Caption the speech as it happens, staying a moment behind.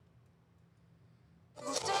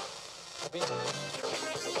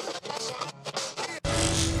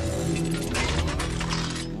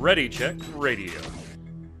Ready Check Radio.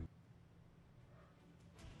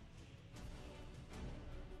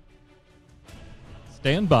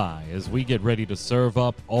 Stand by as we get ready to serve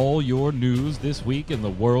up all your news this week in the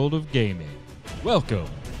world of gaming. Welcome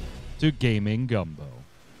to Gaming Gumbo.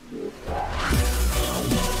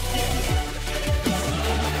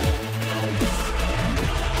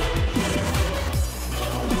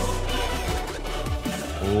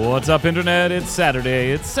 What's up, Internet? It's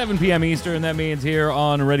Saturday. It's 7 p.m. Eastern. That means here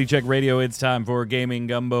on Ready Check Radio, it's time for Gaming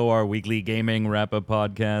Gumbo, our weekly gaming wrap-up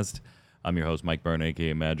podcast. I'm your host, Mike Byrne,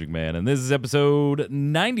 a.k.a. Magic Man, and this is episode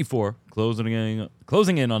 94, closing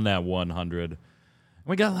in on that 100.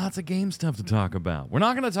 We got lots of game stuff to talk about. We're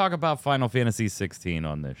not going to talk about Final Fantasy 16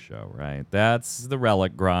 on this show, right? That's the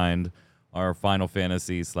Relic Grind, our Final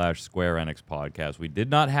Fantasy / Square Enix podcast. We did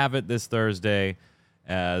not have it this Thursday,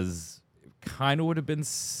 as kind of would have been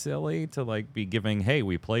silly to be giving, hey,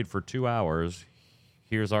 we played for 2 hours,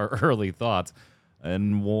 here's our early thoughts.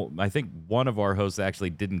 And I think one of our hosts actually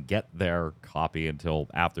didn't get their copy until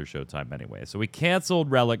after showtime anyway. So we canceled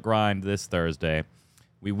Relic Grind this Thursday.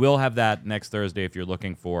 We will have that next Thursday if you're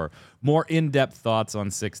looking for more in-depth thoughts on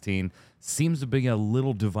 16. Seems to be a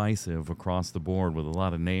little divisive across the board with a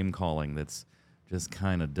lot of name calling that's just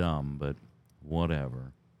kind of dumb, but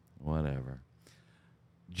whatever.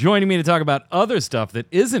 Joining me to talk about other stuff that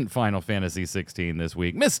isn't Final Fantasy 16 this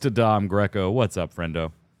week, Mr. Dom Greco. What's up,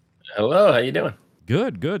 friendo? Hello, how you doing?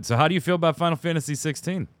 Good. So how do you feel about Final Fantasy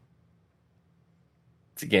 16?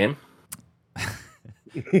 It's a game.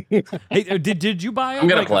 Hey, did you buy it? I'm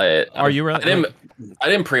gonna play it. Are you really? I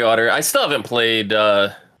didn't pre-order. I still haven't played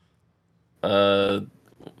 15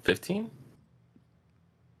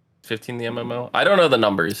 the MMO. I don't know the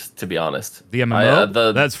numbers, to be honest. The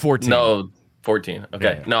MMO? That's 14. No, 14.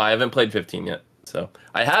 Okay. Yeah. No, I haven't played 15 yet. So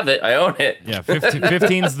I have it. I own it. Yeah,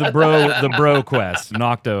 15's the bro quest.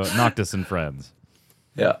 Noctis and friends.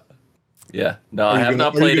 Yeah. No, I have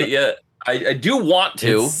not played it yet. I do want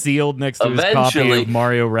to. It's sealed next to his copy of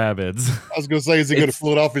Mario Rabbids. I was gonna say, is he gonna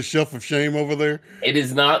float off his shelf of shame over there? It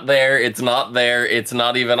is not there. It's not there. It's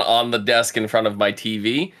not even on the desk in front of my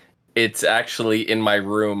TV. It's actually in my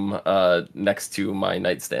room next to my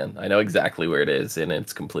nightstand. I know exactly where it is, and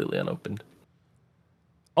it's completely unopened.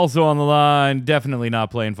 Also on the line, definitely not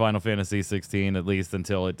playing Final Fantasy 16, at least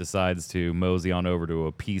until it decides to mosey on over to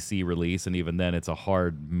a PC release, and even then it's a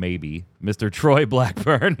hard maybe. Mr. Troy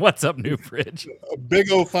Blackburn, what's up, New Fridge? A big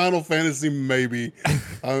old Final Fantasy maybe.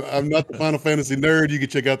 I'm not the Final Fantasy nerd. You can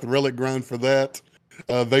check out the Relic Grind for that.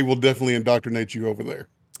 They will definitely indoctrinate you over there.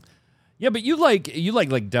 Yeah, but you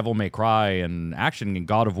like Devil May Cry and action and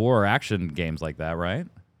God of War action games like that, right?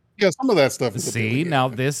 Yeah, some of that stuff. See, now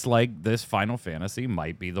this Final Fantasy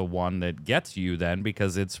might be the one that gets you then,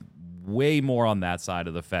 because it's way more on that side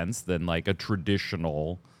of the fence than like a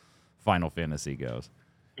traditional Final Fantasy goes.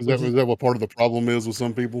 Is that what part of the problem is with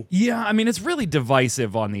some people? Yeah, I mean, it's really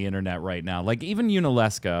divisive on the internet right now. Like, even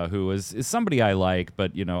Unileska, who is somebody I like,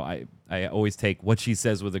 but, you know, I always take what she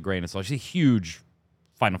says with a grain of salt. She's a huge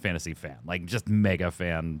Final Fantasy fan, like just mega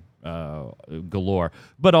fan galore,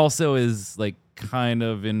 but also is like kind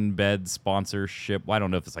of in bed sponsorship. Well, I don't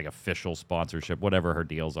know if it's like official sponsorship, whatever her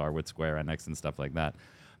deals are with Square Enix and stuff like that.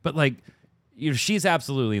 But like, you know, she's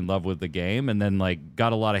absolutely in love with the game, and then like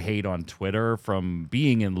got a lot of hate on Twitter from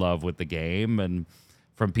being in love with the game and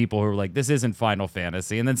from people who are like, this isn't Final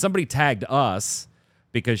Fantasy. And then somebody tagged us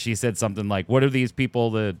because she said something like, what are these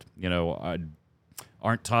people that, you know,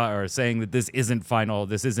 aren't or saying that this isn't Final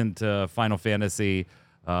Fantasy.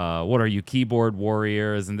 What are you, keyboard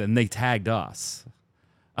warriors? And then they tagged us.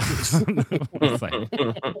 It's like,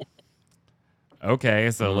 okay,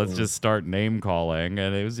 so let's just start name calling.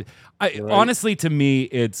 And it was, honestly, to me,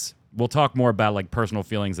 we'll talk more about like personal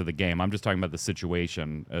feelings of the game. I'm just talking about the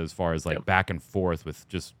situation as far as like back and forth with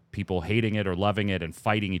just people hating it or loving it and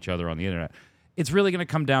fighting each other on the internet. It's really going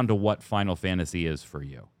to come down to what Final Fantasy is for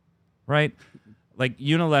you, right? Like,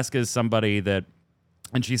 Unileska is somebody that,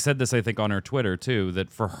 and she said this, I think, on her Twitter, too,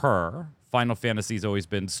 that for her, Final Fantasy's always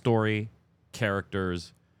been story,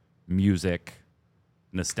 characters, music,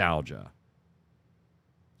 nostalgia.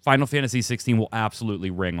 Final Fantasy 16 will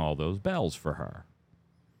absolutely ring all those bells for her.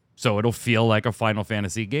 So it'll feel like a Final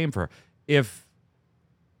Fantasy game for her. If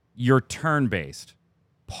you're turn-based,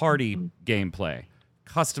 party gameplay,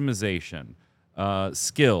 customization,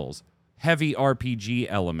 skills, heavy RPG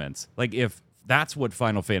elements, like if that's what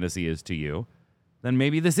Final Fantasy is to you, then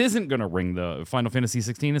maybe this isn't going to ring the Final Fantasy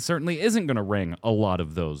 16. It certainly isn't going to ring a lot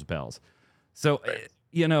of those bells. So,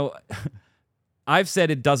 you know, I've said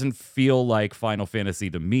it doesn't feel like Final Fantasy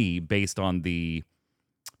to me based on the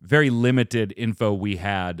very limited info we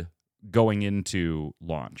had going into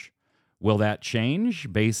launch. Will that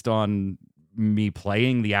change based on me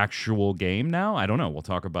playing the actual game now? I don't know. We'll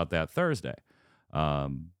talk about that Thursday.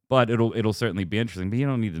 But it'll certainly be interesting. But you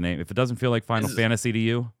don't need to name. If it doesn't feel like Final Fantasy to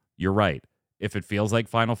you, you're right. If it feels like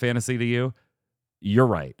Final Fantasy to you, you're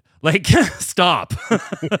right. Like, stop.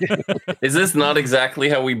 Is this not exactly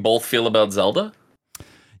how we both feel about Zelda?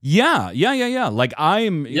 Yeah. Like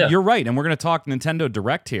you're right. And we're going to talk Nintendo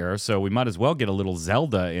Direct here. So we might as well get a little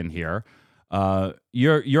Zelda in here.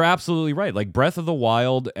 You're absolutely right. Like Breath of the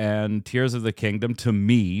Wild and Tears of the Kingdom to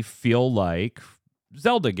me feel like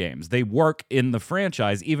Zelda games. They work in the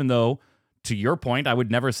franchise, even though, to your point, I would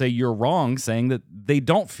never say you're wrong saying that they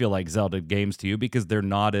don't feel like Zelda games to you because they're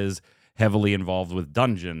not as heavily involved with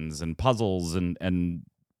dungeons and puzzles and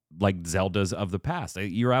like Zeldas of the past.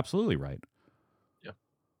 You're absolutely right. Yeah.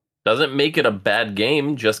 Doesn't make it a bad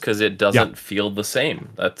game just because it doesn't feel the same.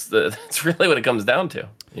 That's really what it comes down to.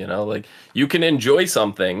 You know, like you can enjoy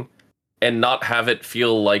something and not have it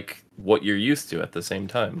feel like what you're used to at the same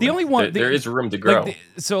time. The only one there is room to grow.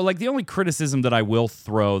 The only criticism that I will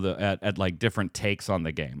throw at like different takes on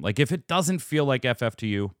the game, like if it doesn't feel like FF to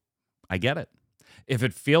you, I get it. If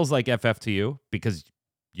it feels like FF to you because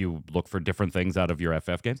you look for different things out of your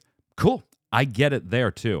FF games, cool. I get it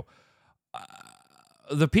there too.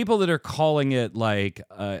 The people that are calling it like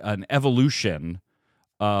an evolution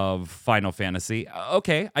of Final Fantasy,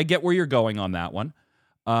 okay, I get where you're going on that one.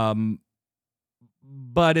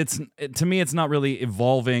 But to me, it's not really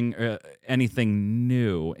evolving anything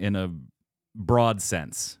new in a broad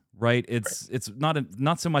sense, right? It's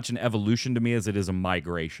not so much an evolution to me as it is a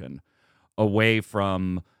migration away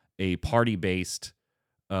from a party-based,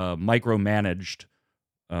 micromanaged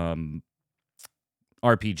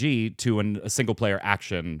RPG to a single-player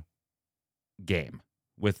action game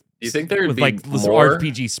with. Do you think there would be like more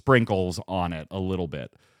RPG sprinkles on it a little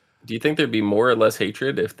bit? Do you think there'd be more or less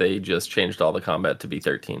hatred if they just changed all the combat to be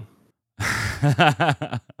 13?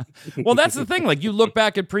 Well, that's the thing. Like you look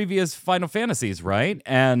back at previous Final Fantasies, right?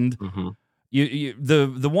 And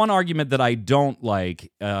the one argument that I don't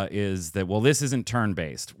like is that, well, this isn't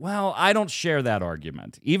turn-based. Well, I don't share that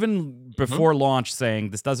argument. Even before launch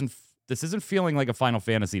saying this isn't feeling like a Final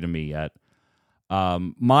Fantasy to me yet.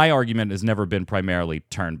 My argument has never been primarily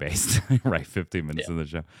turn-based, right? 15 minutes in the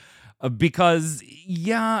show. Because,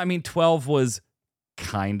 12 was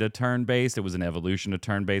kind of turn-based. It was an evolution of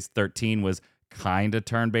turn-based. 13 was kind of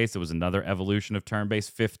turn-based. It was another evolution of turn-based.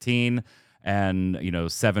 15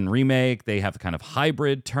 and, 7 Remake, they have kind of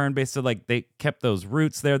hybrid turn-based. So, like, they kept those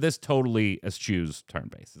roots there. This totally eschews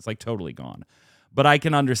turn-based. It's, like, totally gone. But I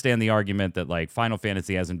can understand the argument that, like, Final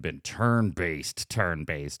Fantasy hasn't been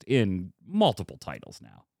turn-based in multiple titles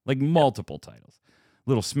now. Like, multiple titles.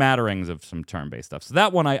 Little smatterings of some turn-based stuff. So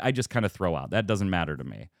that one I just kind of throw out. That doesn't matter to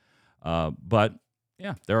me. But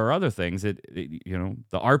yeah, there are other things. The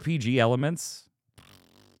RPG elements,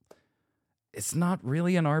 it's not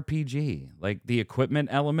really an RPG. Like the equipment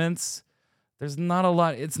elements, there's not a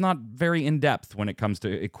lot. It's not very in-depth when it comes to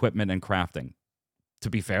equipment and crafting. To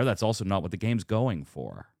be fair, that's also not what the game's going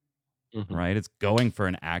for, right? It's going for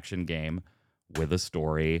an action game with a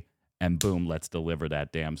story, and boom, let's deliver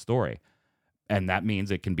that damn story. And that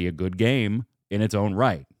means it can be a good game in its own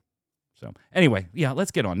right. So anyway,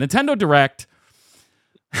 let's get on. Nintendo Direct.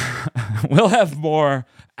 We'll have more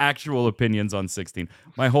actual opinions on 16.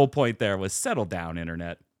 My whole point there was settle down,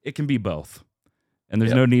 Internet. It can be both. And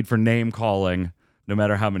there's no need for name calling, no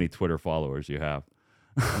matter how many Twitter followers you have.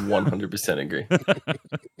 100% agree.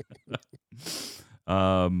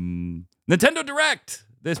 Nintendo Direct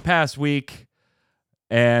this past week.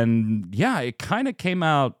 And it kind of came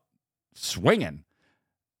out swinging,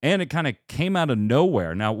 and it kind of came out of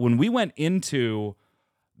nowhere. Now, when we went into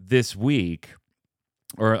this week,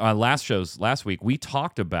 or last week, we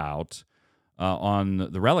talked about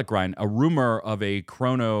on the Relic Grind a rumor of a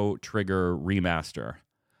Chrono Trigger remaster,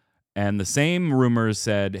 and the same rumors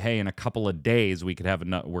said, "Hey, in a couple of days, we're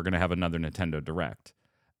going to have another Nintendo Direct,"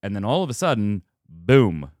 and then all of a sudden,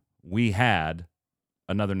 boom, we had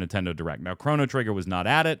another Nintendo Direct. Now, Chrono Trigger was not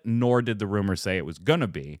at it, nor did the rumors say it was going to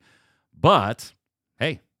be. But,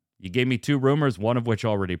 hey, you gave me 2 rumors, one of which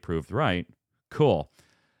already proved right. Cool.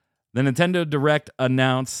 The Nintendo Direct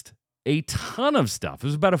announced a ton of stuff. It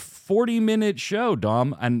was about a 40-minute show,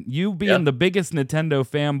 Dom. And you being the biggest Nintendo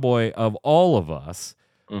fanboy of all of us,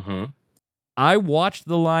 I watched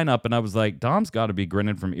the lineup and I was like, Dom's got to be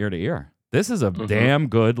grinning from ear to ear. This is a damn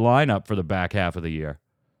good lineup for the back half of the year.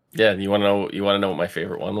 Yeah, you want to know what my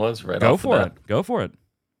favorite one was? Right. Go for it.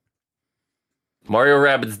 Mario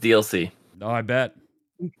Rabbids DLC. Oh, I bet.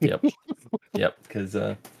 Yep. Yep. Because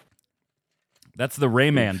That's the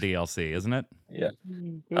Rayman DLC, isn't it? yeah.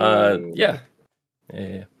 Yeah.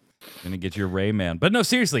 Yeah. Gonna get your Rayman. But no,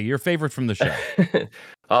 seriously, your favorite from the show.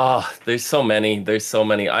 Oh, there's so many. There's so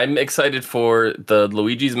many. I'm excited for the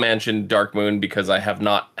Luigi's Mansion Dark Moon because I have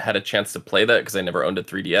not had a chance to play that because I never owned a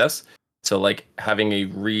 3DS. So like having a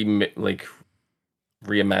reimagined,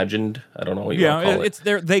 I don't know what you want to call it's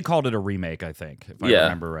there. They called it a remake, I think, if I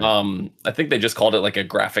remember right. I think they just called it like a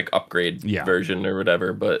graphic upgrade version or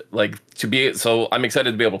whatever. But like so I'm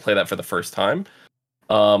excited to be able to play that for the first time.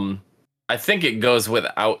 I think it goes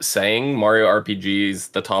without saying Mario RPG is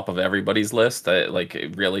the top of everybody's list. Like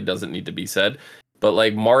it really doesn't need to be said. But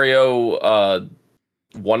like Mario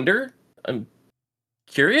Wonder, I'm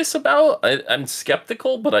curious about. I'm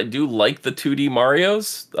skeptical, but I do like the 2D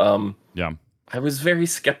Marios. Yeah. I was very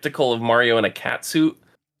skeptical of Mario in a cat suit.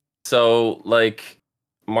 So like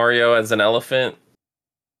Mario as an elephant,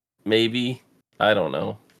 maybe. I don't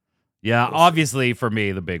know. Yeah, obviously for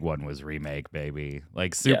me, the big one was remake, baby.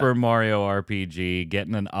 Like Super Mario RPG,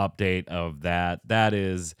 getting an update of that. That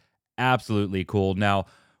is absolutely cool. Now,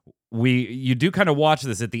 you do kind of watch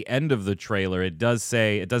this at the end of the trailer. It does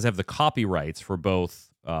have the copyrights for both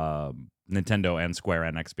Nintendo and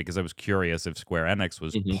Square Enix, because I was curious if Square Enix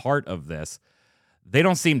was part of this. They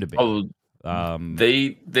don't seem to be. Oh,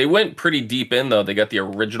 they went pretty deep in though. They got the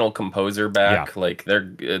original composer back. Yeah. Like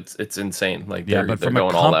it's insane. Like but from a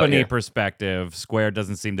company perspective, Square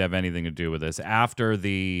doesn't seem to have anything to do with this. After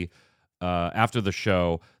the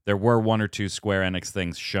show, there were one or two Square Enix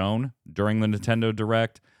things shown during the Nintendo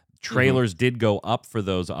Direct. Trailers did go up for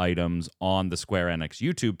those items on the Square Enix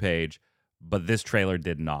YouTube page, but this trailer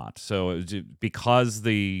did not. So it was, because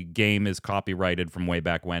the game is copyrighted from way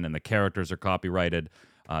back when and the characters are copyrighted,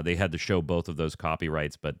 they had to show both of those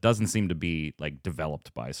copyrights, but doesn't seem to be like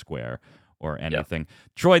developed by Square or anything. Yep.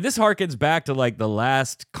 Troy, this harkens back to like the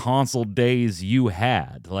last console days you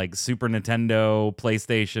had, like Super Nintendo,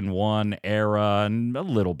 PlayStation 1 era, and a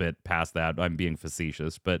little bit past that. I'm being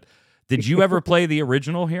facetious, but did you ever play the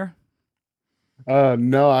original here?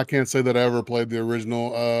 No, I can't say that I ever played the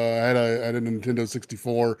original. I had a Nintendo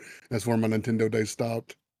 64. That's where my Nintendo days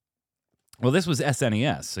stopped. Well, this was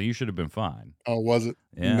SNES, so you should have been fine. Oh, was it?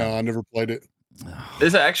 Yeah. No, I never played it. This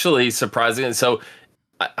is actually surprising. So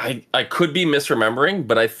I could be misremembering,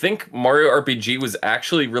 but I think Mario RPG was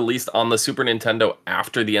actually released on the Super Nintendo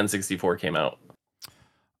after the N64 came out.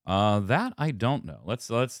 That I don't know. Let's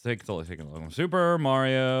take a look. Super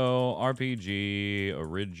Mario RPG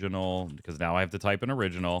original, because now I have to type in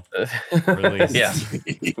original. Release.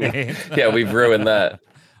 Yeah, we've ruined that.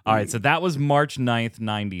 All right, so that was March 9th,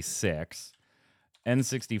 96.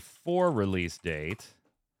 N64 release date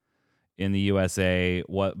in the USA.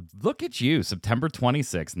 Look at you, September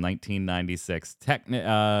 26th, 1996.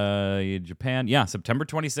 Japan, September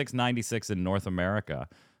 26th, 96 in North America.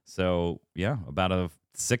 So, about a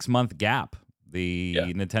 6-month gap. The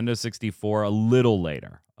Nintendo 64 a little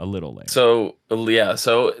later. So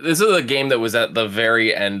this is a game that was at the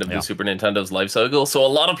very end of the Super Nintendo's life cycle. So a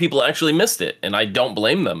lot of people actually missed it, and I don't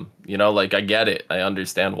blame them. You know, like I get it. I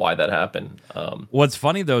understand why that happened. What's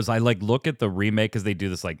funny though is I like look at the remake because they do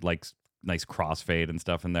this like nice crossfade and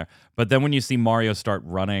stuff in there. But then when you see Mario start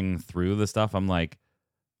running through the stuff, I'm like,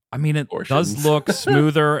 I mean, it does look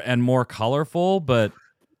smoother and more colorful, but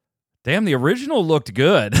damn, the original looked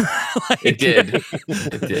good. It did.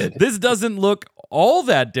 It did. This doesn't look all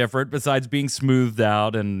that different besides being smoothed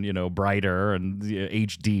out and, brighter and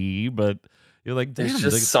HD, but you're like, damn, there's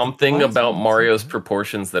just something about Mario's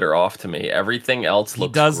proportions that are off to me. Everything else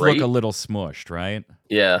looks great. He does look a little smushed, right?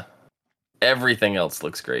 Yeah. Everything else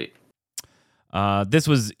looks great. This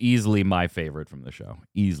was easily my favorite from the show.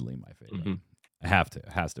 Easily my favorite.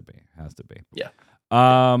 Has to be. Yeah.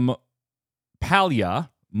 Palia,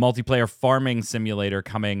 multiplayer farming simulator,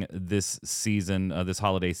 coming this season, this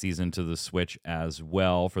holiday season, to the Switch as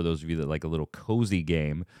well, for those of you that like a little cozy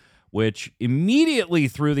game, which immediately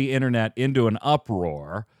threw the internet into an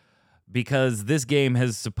uproar because this game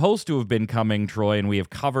has supposed to have been coming, Troy, and we have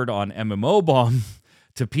covered on MMO Bomb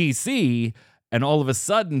to PC, and all of a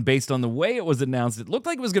sudden, based on the way it was announced, it looked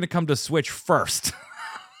like it was going to come to Switch first.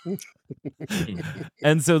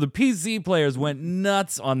 And so the PC players went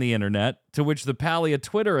nuts on the internet, to which the Palia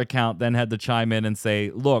Twitter account then had to chime in and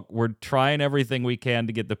say, look, we're trying everything we can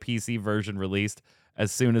to get the PC version released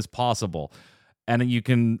as soon as possible. And you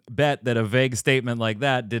can bet that a vague statement like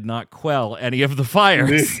that did not quell any of the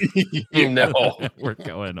fires. No. We're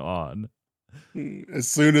going on. As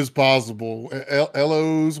soon as possible.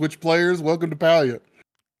 Hello, Switch players. Welcome to Palia.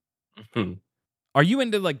 Are you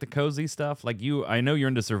into like the cozy stuff? Like I know you're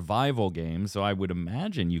into survival games, so I would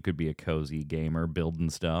imagine you could be a cozy gamer building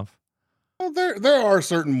stuff. Well, there are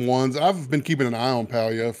certain ones. I've been keeping an eye on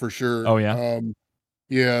Palia for sure. Oh, yeah?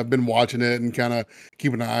 Yeah, I've been watching it and kind of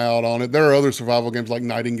keeping an eye out on it. There are other survival games like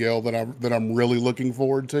Nightingale that I'm really looking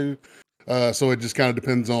forward to. So it just kind of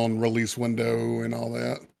depends on release window and all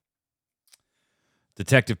that.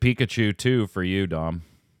 Detective Pikachu 2 for you, Dom.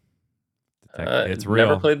 It's real.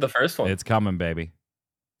 Never played the first one. It's coming, baby.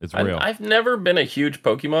 It's real. I've never been a huge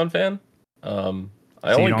Pokemon fan.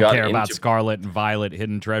 I so only you don't got care into about Scarlet and Violet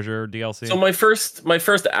Hidden Treasure DLC? So my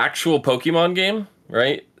first actual Pokemon game,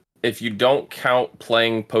 right? If you don't count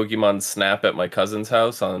playing Pokemon Snap at my cousin's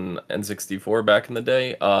house on N64 back in the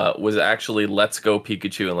day, was actually Let's Go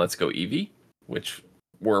Pikachu and Let's Go Eevee, which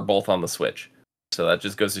were both on the Switch. So that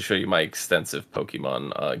just goes to show you my extensive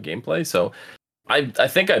Pokemon gameplay. So I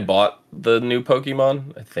think I bought the new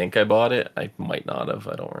Pokemon. I think I bought it. I might not have.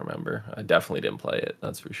 I don't remember. I definitely didn't play it.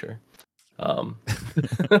 That's for sure.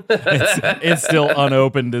 It's still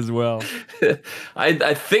unopened as well.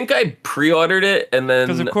 I think I pre-ordered it and then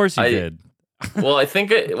Because of course you did. I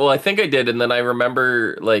think I did, and then I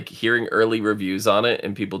remember like hearing early reviews on it,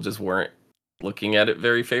 and people just weren't looking at it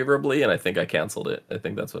very favorably, and I think I canceled it. I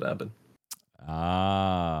think that's what happened.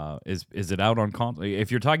 Is it out on console? If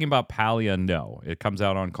you're talking about Palia, no, it comes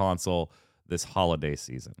out on console this holiday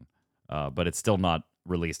season, but it's still not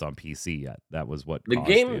released on PC yet. That was what caused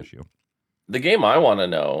the issue. The game I want to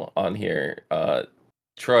know on here,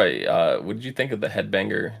 Troy, what did you think of the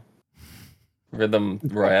Headbanger Rhythm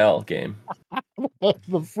Royale game? The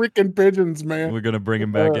freaking pigeons, man. We're gonna bring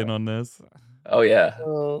him back in on this. Oh yeah.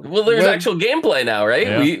 Well, there's actual gameplay now, right?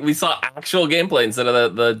 Yeah. We saw actual gameplay instead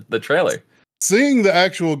of the trailer. Seeing the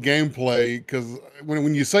actual gameplay, because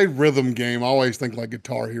when you say rhythm game, I always think like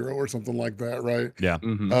Guitar Hero or something like that, right? Yeah.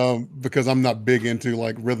 Mm-hmm. Because I'm not big into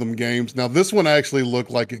like rhythm games. Now this one actually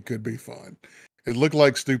looked like it could be fun. It looked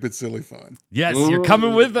like stupid, silly fun. Yes, you're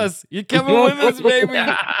coming with us. You're coming with us, baby.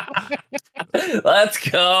 Let's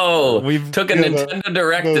go. We've took a Nintendo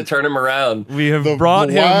Direct to turn him around. We have The brought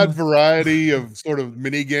him wide variety of sort of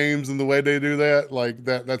mini games and the way they do that, like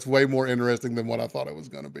that's way more interesting than what I thought it was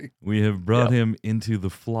going to be. We have brought him into the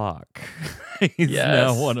flock. He's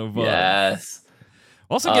now one of us. Yes.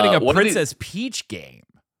 Also getting a Princess Peach game.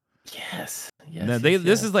 Yes. Now,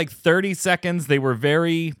 this is like 30 seconds. They were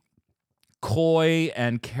very coy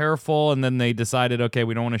and careful, and then they decided, okay,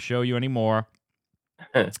 we don't want to show you anymore.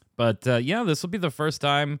 But yeah, this will be the first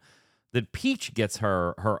time that Peach gets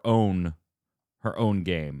her own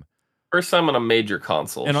game. First time on a major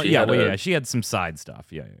console. And she had some side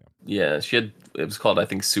stuff. Yeah, she had. It was called, I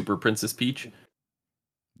think, Super Princess Peach.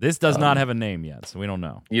 This does not have a name yet, so we don't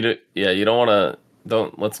know. You don't want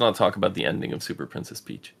to. Let's not talk about the ending of Super Princess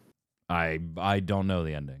Peach. I don't know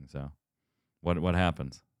the ending. So, what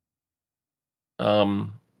happens?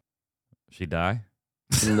 She die?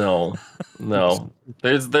 No.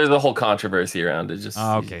 There's a whole controversy around it. Just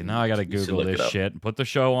okay. Now I gotta Google this shit. Put the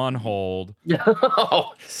show on hold.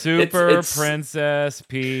 Super Princess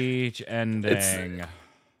Peach ending.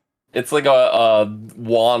 It's like a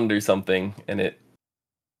wand or something, and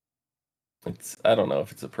it's I don't know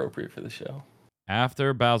if it's appropriate for the show.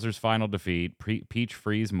 After Bowser's final defeat, Peach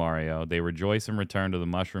frees Mario. They rejoice and return to the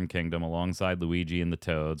Mushroom Kingdom alongside Luigi and the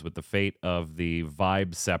Toads, with the fate of the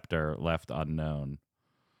Vibe Scepter left unknown.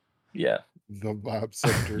 Yeah. The Vibe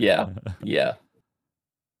Scepter. Yeah.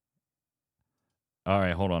 All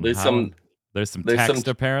right, hold on. There's some text,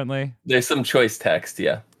 apparently. There's some choice text,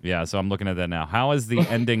 yeah. Yeah, so I'm looking at that now. How is the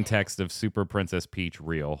ending text of Super Princess Peach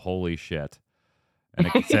real? Holy shit. And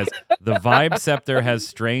it says, the Vibe Scepter has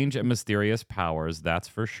strange and mysterious powers, that's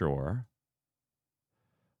for sure.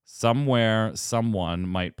 Somewhere, someone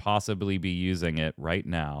might possibly be using it right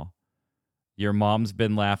now. Your mom's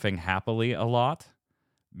been laughing happily a lot.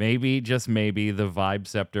 Maybe, just maybe, the Vibe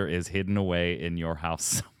Scepter is hidden away in your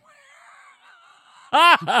house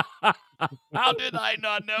somewhere. How did I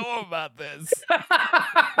not know about this?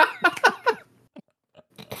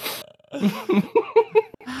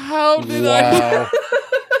 How did I?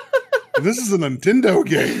 This is a Nintendo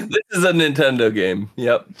game. This is a Nintendo game.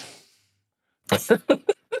 Yep.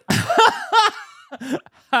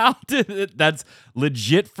 How did it? That's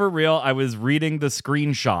legit for real. I was reading the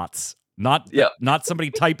screenshots, not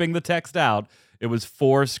somebody typing the text out. It was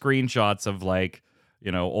 4 screenshots of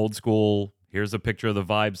old school. Here's a picture of the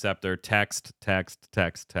Vibe Scepter. Text.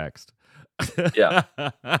 Yeah.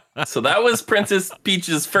 So that was Princess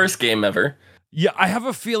Peach's first game ever. Yeah, I have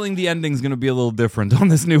a feeling the ending's going to be a little different on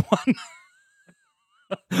this new one.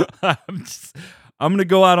 I'm going to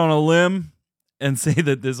go out on a limb and say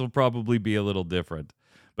that this will probably be a little different.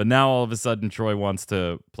 But now all of a sudden, Troy wants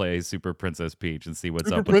to play Super Princess Peach and see what's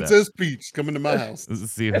Super up with Princess Peach coming to my house. that.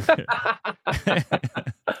 See,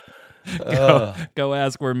 go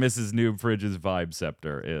ask where Mrs. Noob Fridge's vibe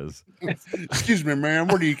scepter is. Excuse me, ma'am.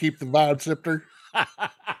 Where do you keep the vibe scepter?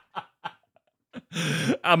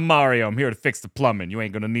 I'm Mario. I'm here to fix the plumbing. You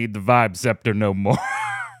ain't gonna need the vibe scepter no more.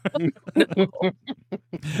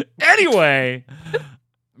 Anyway,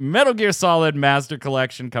 Metal Gear Solid Master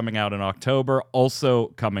Collection coming out in October, also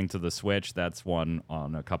coming to the Switch. That's one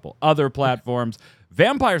on a couple other platforms.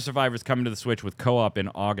 Vampire Survivors coming to the Switch with co-op in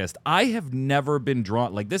August. I have never been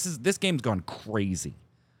drawn this game's gone crazy.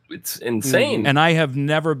 It's insane. And I have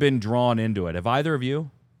never been drawn into it. Have either of you?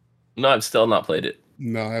 No, I've still not played it.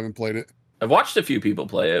 No, I haven't played it. I've watched a few people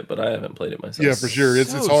play it, but I haven't played it myself. Yeah, for sure. It's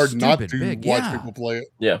So hard not stupid to big, watch yeah. people play it.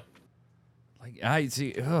 Yeah. Like I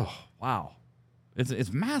see. Oh wow,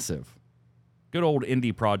 it's massive. Good old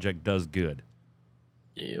indie project does good.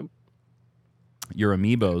 Yep. Your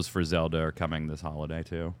amiibos for Zelda are coming this holiday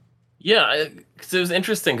too. Yeah, because it was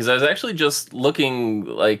interesting because I was actually just looking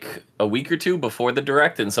like a week or two before the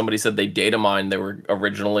direct, and somebody said they data mined. There were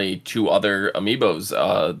originally 2 other amiibos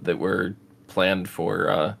that were planned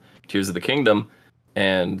for Tears of the Kingdom,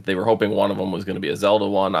 and they were hoping one of them was going to be a Zelda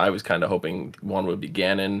one. I was kind of hoping one would be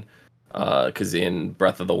Ganon, because in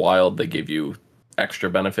Breath of the Wild they gave you extra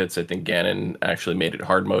benefits. I think Ganon actually made it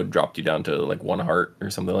hard mode, dropped you down to like 1 heart or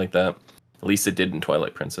something like that. At least it did in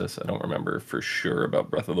Twilight Princess. I don't remember for sure about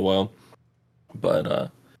Breath of the Wild. But,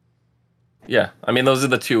 yeah. I mean, those are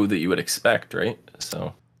the 2 that you would expect, right?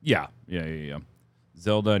 So Yeah.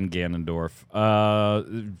 Zelda and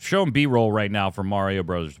Ganondorf. Showing B-roll right now for Mario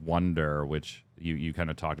Bros. Wonder, which you kind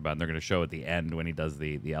of talked about, and they're going to show at the end when he does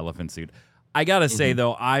the elephant suit. I got to say,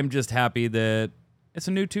 though, I'm just happy that it's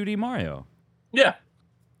a new 2D Mario. yeah.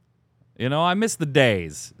 You know, I miss the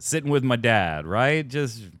days sitting with my dad, right?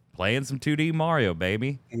 Just playing some 2D Mario,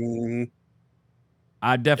 baby. Mhm.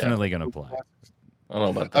 I'm definitely going to play. I don't know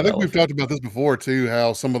about that. I think we've talked about this before too.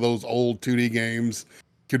 How some of those old 2D games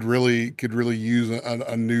could really use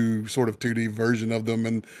a new sort of 2D version of them.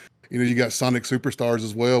 And you got Sonic Superstars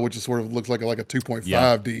as well, which is sort of looks like a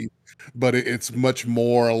 2.5D, but it's much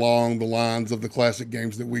more along the lines of the classic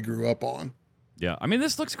games that we grew up on. Yeah, I mean,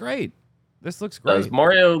 this looks great. This looks Does great.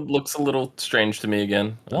 Mario looks a little strange to me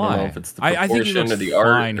again. I don't Why? know if it's the I think he proportion looks or the fine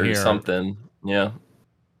art or here. something. Yeah.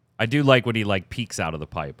 I do like when he peeks out of the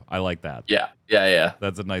pipe. I like that. Yeah. Yeah.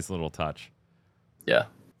 That's a nice little touch. Yeah.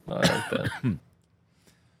 I like that.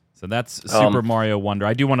 So that's Super Mario Wonder.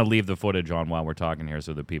 I do want to leave the footage on while we're talking here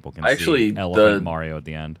so that people can see Elephant Mario at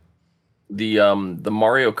the end. The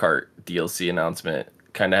Mario Kart DLC announcement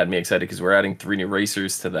kind of had me excited because we're adding 3 new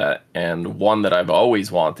racers to that, and one that I've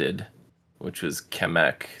always wanted, which was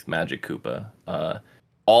Kamek Magic Koopa.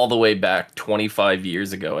 All the way back 25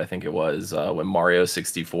 years ago, I think it was, when Mario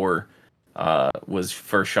 64 was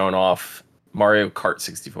first shown off. Mario Kart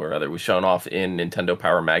 64, rather, was shown off in Nintendo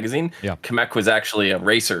Power Magazine. Yeah. Kamek was actually a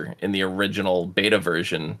racer in the original beta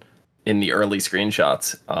version in the early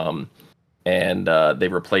screenshots. And they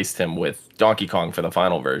replaced him with Donkey Kong for the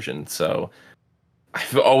final version. So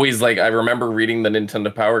I've always, I remember reading the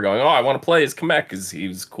Nintendo Power going, oh, I want to play as Kamek because he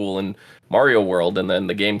was cool in Mario World. And then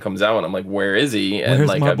the game comes out and I'm like, where is he? And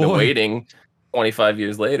Where's my I've been boy? waiting 25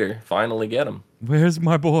 years later, finally get him. Where's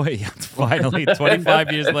my boy? Finally,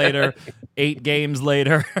 25 years later, 8 games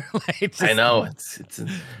later. I know. It's.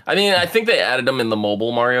 I mean, I think they added them in the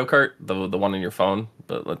mobile Mario Kart, the one on your phone.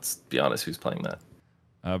 But let's be honest, who's playing that?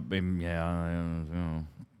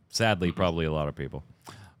 Sadly, probably a lot of people.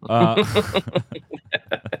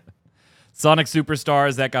 Sonic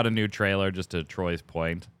Superstars, that got a new trailer, just to Troy's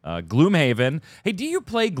point. Gloomhaven. Hey, do you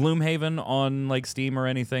play Gloomhaven on Steam or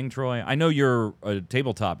anything, Troy? I know you're a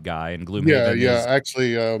tabletop guy, and Gloomhaven is...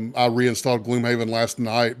 Actually, I reinstalled Gloomhaven last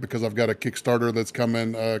night because I've got a Kickstarter that's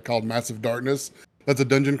coming called Massive Darkness. That's a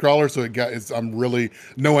dungeon crawler, so I'm really,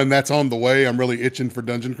 knowing that's on the way, I'm really itching for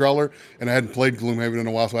dungeon crawler, and I hadn't played Gloomhaven in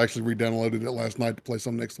a while, so I actually re-downloaded it last night to play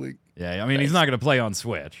some next week. Yeah, I mean, he's not going to play on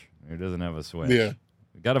Switch. He doesn't have a Switch. Yeah.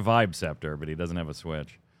 Got a vibe scepter, but he doesn't have a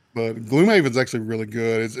Switch. But Gloomhaven's actually really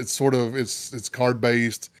good. It's card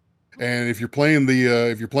based, and if you're playing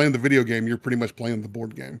the video game, you're pretty much playing the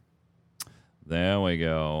board game. There we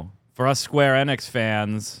go. For us Square Enix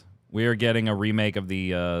fans, we are getting a remake of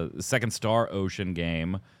the Second Star Ocean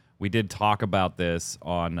game. We did talk about this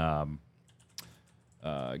on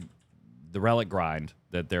the Relic Grind,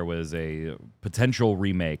 that there was a potential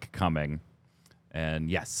remake coming,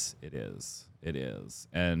 and yes, it is. It is.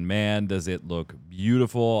 And man, does it look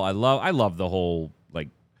beautiful. I love the whole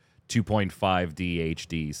 2.5D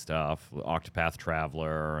HD stuff, Octopath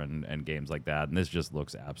Traveler and games like that. And this just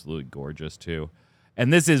looks absolutely gorgeous too.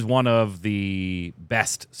 And this is one of the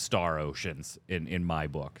best Star Oceans in my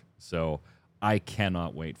book. So I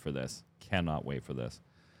cannot wait for this. Cannot wait for this.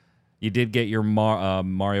 You did get your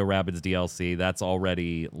Mario Rabbids DLC. That's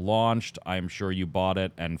already launched. I'm sure you bought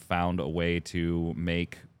it and found a way to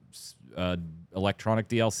make electronic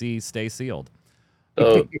DLC stay sealed.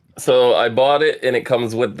 So I bought it, and it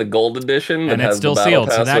comes with the gold edition, and it it's has still the battle sealed.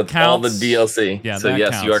 pass So that with counts. all the DLC. Yeah, so that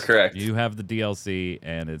yes, counts. you are correct. You have the DLC,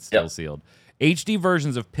 and it's still sealed. HD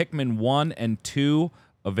versions of Pikmin 1 and 2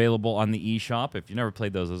 available on the eShop. If you never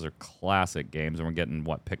played those are classic games, and we're getting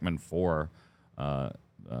Pikmin 4.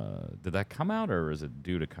 Did that come out, or is it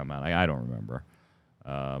due to come out? I don't remember.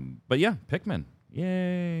 But yeah, Pikmin.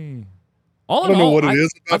 Yay. I don't know what it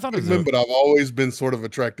is Pikmin, about Pikmin, but I've always been sort of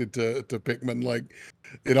attracted to Pikmin. Like,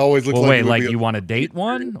 it always looks like you want to date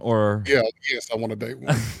one, or yes, I want to date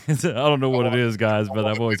one. I don't know what it is, guys, but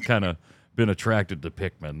I've always kind of been attracted to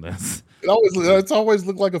Pikmin. It's always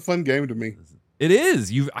looked like a fun game to me. It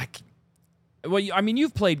is. You've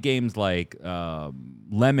played games like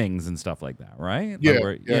Lemmings and stuff like that, right?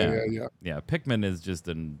 Yeah, Yeah. Pikmin is just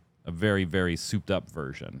a very, very souped up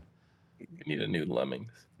version. You need a new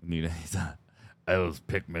Lemmings. Those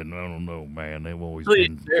Pikmin, I don't know, man. They've always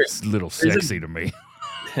been a little sexy to me.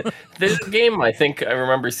 There's a game I think I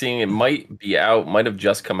remember seeing. It might be out, might have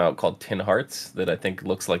just come out, called Tin Hearts, that I think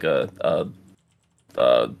looks like a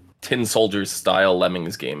Tin Soldiers style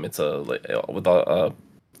Lemmings game. It's with a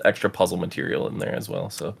extra puzzle material in there as well.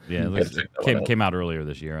 So yeah, it came out earlier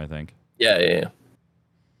this year, I think. Yeah.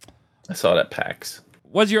 I saw it at PAX.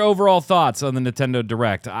 What's your overall thoughts on the Nintendo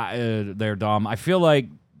Direct there, Dom? I feel like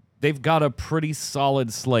they've got a pretty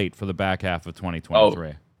solid slate for the back half of 2023.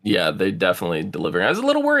 Oh, yeah, they definitely delivering. I was a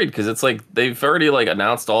little worried because it's like they've already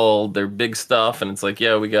announced all their big stuff, and it's like,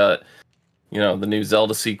 yeah, we got the new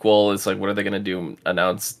Zelda sequel. It's like, what are they gonna do?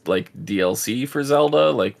 Announce DLC for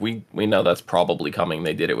Zelda? Like we know that's probably coming.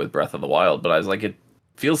 They did it with Breath of the Wild, but I was like, it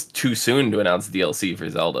feels too soon to announce DLC for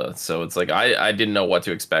Zelda. So it's like I didn't know what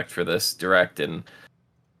to expect for this Direct, and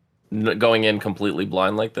going in completely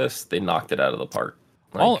blind like this, they knocked it out of the park.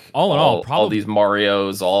 All in all, all these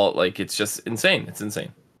Marios, it's just insane. It's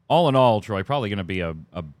insane. All in all, Troy, probably going to be a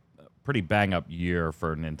pretty bang-up year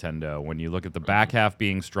for Nintendo. When you look at the back half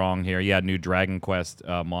being strong here, you had new Dragon Quest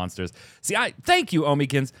monsters. See, thank you,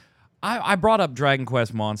 Omikins. I brought up Dragon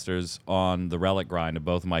Quest monsters on the Relic Grind, and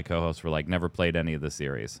both of my co-hosts were like, never played any of the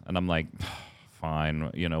series. And I'm like,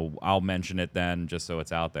 fine, I'll mention it then just so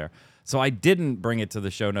it's out there. So I didn't bring it to the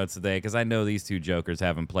show notes today because I know these two jokers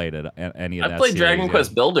haven't played it any of that. I played Dragon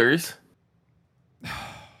Quest Builders.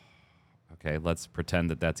 Okay, let's pretend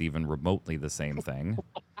that that's even remotely the same thing,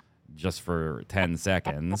 just for 10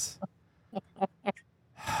 seconds.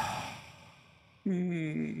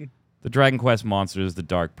 The Dragon Quest monsters, the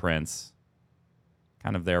Dark Prince,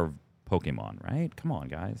 kind of their Pokemon, right? Come on,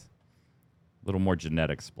 guys. A little more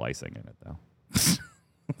genetic splicing in it, though.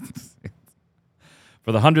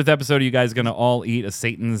 For the 100th episode, are you guys going to all eat a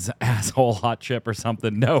Satan's asshole hot chip or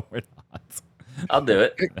something? No, we're not. I'll do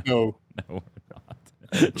it. No, we're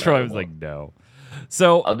not. Troy was like, no.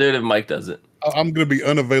 So I'll do it if Mike does it. I'm going to be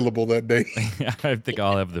unavailable that day. I think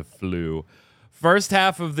I'll have the flu. First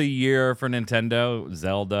half of the year for Nintendo,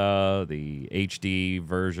 Zelda, the HD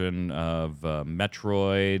version of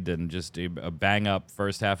Metroid, and just a bang-up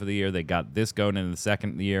first half of the year. They got this going into the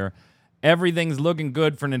second year. Everything's looking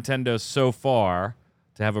good for Nintendo so far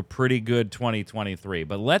to have a pretty good 2023.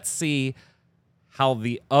 But let's see how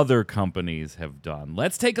the other companies have done.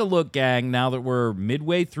 Let's take a look, gang, now that we're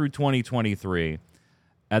midway through 2023,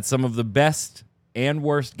 at some of the best and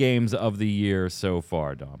worst games of the year so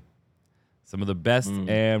far, Dom. Some of the best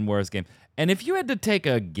and worst games. And if you had to take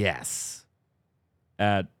a guess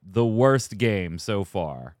at the worst game so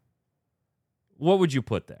far, what would you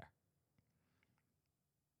put there?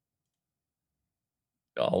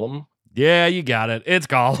 Gollum? Yeah, you got it. It's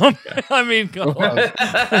Gollum. I mean, Gollum.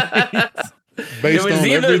 Based on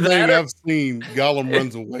everything I've seen, Gollum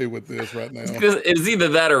runs away with this right now. It's either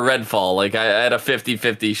that or Redfall. Like, I had a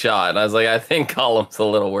 50-50 shot, and I was like, I think Gollum's a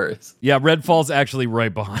little worse. Yeah, Redfall's actually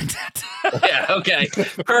right behind it. Yeah, okay.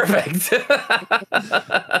 Perfect.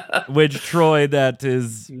 Which, Troy, that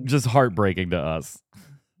is just heartbreaking to us.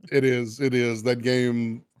 It is. That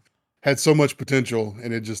game had so much potential,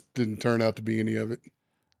 and it just didn't turn out to be any of it.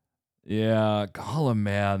 Yeah, Gollum,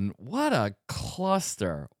 man. What a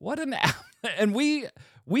cluster. What an... And we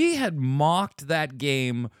had mocked that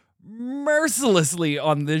game mercilessly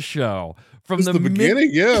on this show. From the beginning,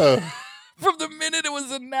 yeah. From the minute it was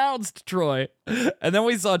was announced, Troy. And then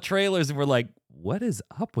we saw trailers and we're like, what is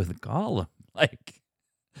up with Gollum? Like,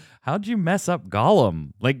 how'd you mess up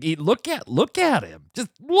Gollum? Like, look at him. Just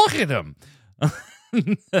look at him.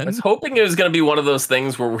 I was hoping it was going to be one of those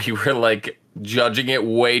things where we were like judging it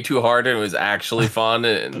way too hard and it was actually fun.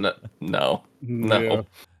 And no.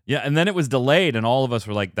 Yeah, and then it was delayed, and all of us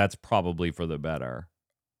were like, that's probably for the better.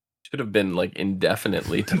 Should have been like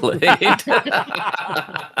indefinitely delayed.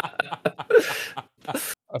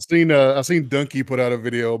 I've seen Donkey put out a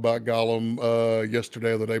video about Gollum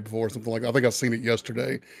yesterday or the day before, something like that. I think I've seen it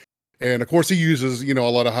yesterday. And of course he uses, a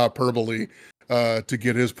lot of hyperbole to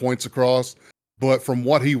get his points across. But from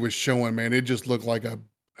what he was showing, man, it just looked like a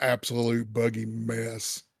absolute buggy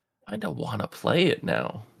mess. I don't want to play it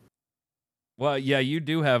now. Well, yeah, you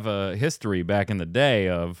do have a history back in the day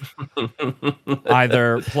of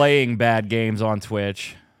either playing bad games on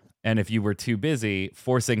Twitch, and if you were too busy,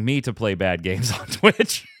 forcing me to play bad games on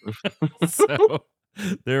Twitch. So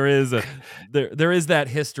there is that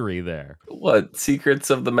history there. What,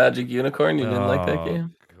 Secrets of the Magic Unicorn? You didn't like that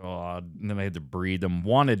game? God, and then I had to breed them.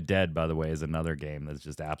 Wanted Dead, by the way, is another game that's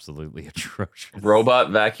just absolutely atrocious.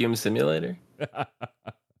 Robot Vacuum Simulator?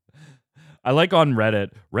 I like on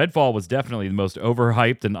Reddit, Redfall was definitely the most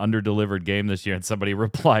overhyped and underdelivered game this year, and somebody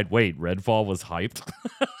replied, wait, Redfall was hyped?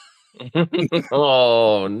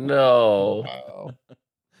 Oh, no. Wow.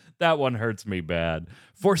 That one hurts me bad.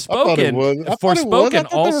 I thought it was.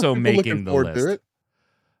 Forspoken also making the list.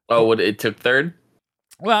 Oh, it took third?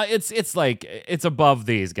 Well, it's like it's above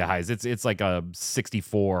these guys. It's like a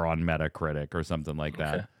 64 on Metacritic or something like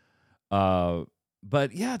that. Okay.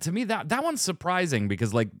 But yeah, to me that one's surprising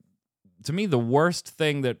because like to me the worst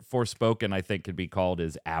thing that Forspoken I think could be called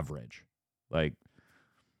is average. Like,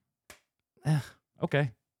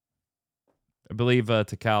 okay. I believe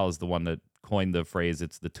Takal is the one that coined the phrase.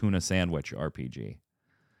 It's the tuna sandwich RPG.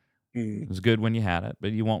 It was good when you had it,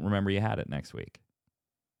 but you won't remember you had it next week.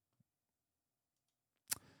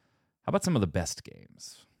 How about some of the best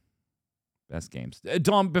games? Best games.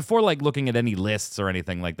 Dom, before like looking at any lists or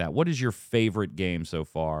anything like that, what is your favorite game so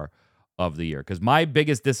far of the year? Because my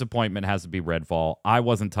biggest disappointment has to be Redfall. I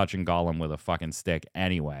wasn't touching Gollum with a fucking stick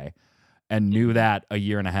anyway, and knew that a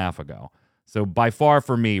year and a half ago. So by far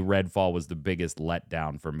for me, Redfall was the biggest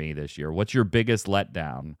letdown for me this year. What's your biggest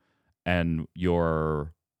letdown and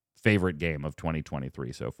your favorite game of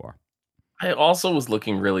 2023 so far? I also was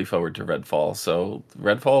looking really forward to Redfall, so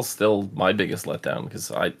Redfall's still my biggest letdown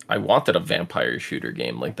because I wanted a vampire shooter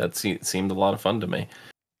game. Like that seemed a lot of fun to me.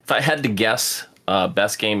 If I had to guess,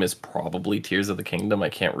 best game is probably Tears of the Kingdom. I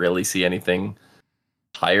can't really see anything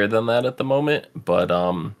higher than that at the moment, but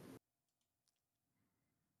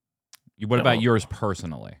what about yours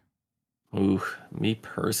personally? Ooh, me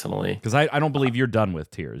personally. Because I don't believe you're done with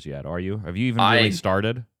Tears yet, are you? Have you even really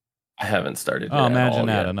started? I haven't started. Oh, imagine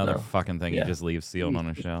that. Yet, Another no. fucking thing you just leave sealed on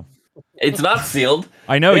a shelf. It's not sealed.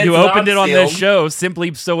 I know you opened it on sealed. this show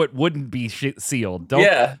simply so it wouldn't be sealed.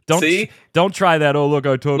 See? Don't try that. Oh, look,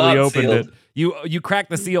 I totally Not opened sealed. it. You cracked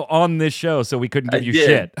the seal on this show so we couldn't give you did.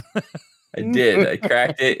 shit. I did. I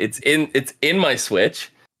cracked it. It's in my Switch.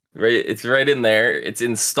 Right. It's right in there. It's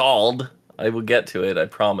installed. I will get to it. I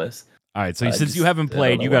promise. All right. So since you haven't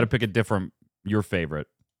played, you got to pick your favorite,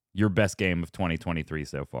 your best game of 2023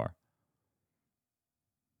 so far.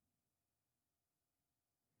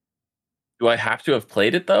 Do I have to have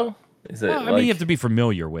played it though? Is it? Well, I mean, you have to be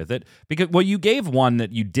familiar with it because you gave one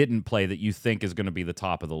that you didn't play that you think is going to be the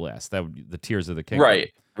top of the list. That would be the Tears of the Kingdom.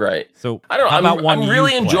 Right. So I don't know. How about I'm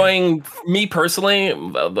really enjoying. Me personally,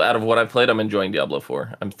 out of what I've played, I'm enjoying Diablo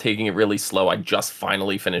 4. I'm taking it really slow. I just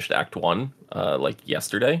finally finished Act 1, like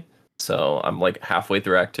yesterday. So I'm like halfway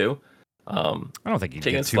through Act 2. I don't think you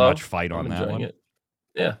get too slow. much fight on that one. It.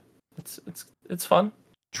 Yeah, it's fun.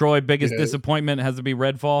 Troy, biggest disappointment has to be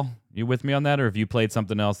Redfall. You with me on that, or have you played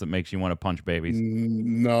something else that makes you want to punch babies?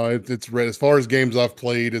 No, it's Red. As far as games I've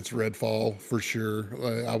played, it's Redfall for sure.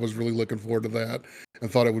 I was really looking forward to that and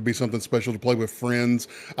thought it would be something special to play with friends.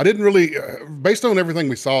 I didn't really, based on everything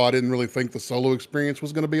we saw, I didn't really think the solo experience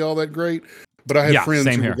was going to be all that great. But I had friends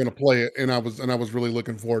who were going to play it, and I was really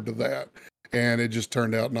looking forward to that. And it just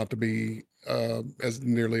turned out not to be as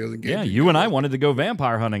nearly as engaging. Yeah, you and I wanted to go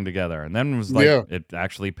vampire hunting together, and then it was like, it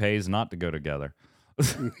actually pays not to go together.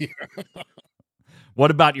 What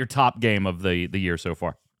about your top game of the year so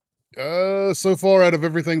far? So far, out of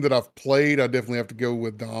everything that I've played, I definitely have to go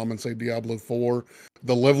with Dom and say Diablo 4.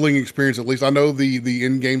 The leveling experience, at least I know the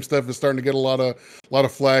in-game stuff is starting to get a lot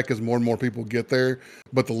of flack as more and more people get there.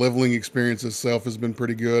 But the leveling experience itself has been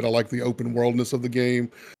pretty good. I like the open worldness of the game.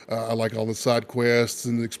 I like all the side quests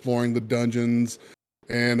and exploring the dungeons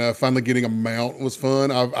and finally getting a mount was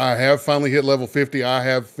fun. I have finally hit level 50. I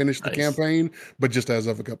have finished the Nice. campaign, but just as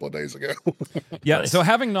of a couple of days ago. Yeah, Nice. so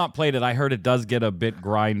having not played it, I heard it does get a bit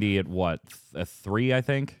grindy at what, a 3, I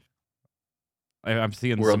think? I'm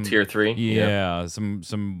seeing World some Tier 3. Yeah,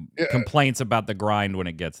 some Yeah. complaints about the grind when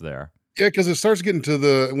it gets there. Yeah, because it starts getting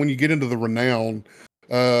to when you get into the renown,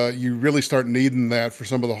 you really start needing that for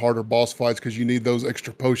some of the harder boss fights because you need those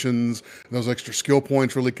extra potions, those extra skill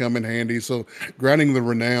points really come in handy. So grinding the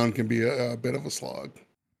renown can be a bit of a slog.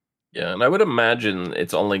 Yeah, and I would imagine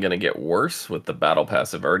it's only going to get worse with the battle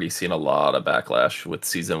pass. I've already seen a lot of backlash with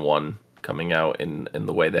season 1 coming out, and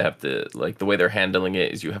the way they have to, like, the way they're handling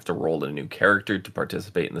it is you have to roll a new character to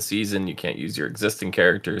participate in the season. You can't use your existing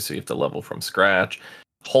character, so you have to level from scratch.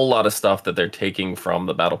 Whole lot of stuff that they're taking from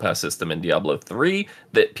the battle pass system in Diablo 3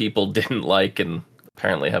 that people didn't like and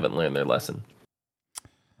apparently haven't learned their lesson.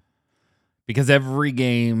 Because every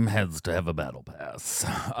game has to have a battle pass.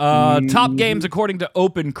 Top games according to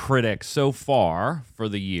Open Critic so far for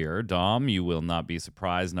the year. Dom, you will not be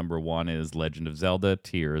surprised. Number 1 is Legend of Zelda: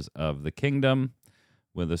 Tears of the Kingdom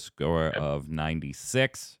with a score of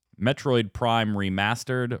 96. Metroid Prime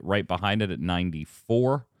Remastered right behind it at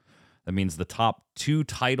 94. That means the top 2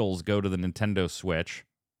 titles go to the Nintendo Switch,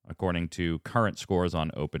 according to current scores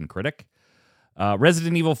on Open Critic.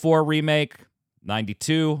 Resident Evil 4 Remake,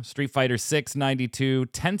 92. Street Fighter 6, 92.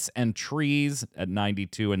 Tents and Trees at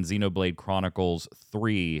 92. And Xenoblade Chronicles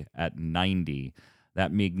 3 at 90.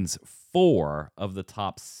 That means 4 of the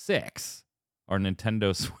top 6 are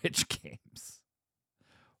Nintendo Switch games.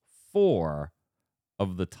 4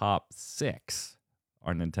 of the top 6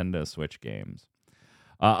 are Nintendo Switch games.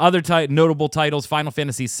 Other notable titles, Final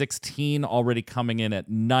Fantasy 16 already coming in at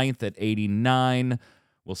 9th at 89.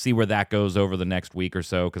 We'll see where that goes over the next week or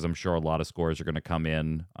so, because I'm sure a lot of scores are going to come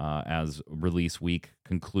in as release week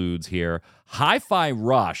concludes here. Hi-Fi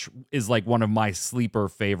Rush is like one of my sleeper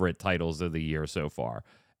favorite titles of the year so far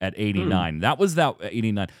at 89. That was that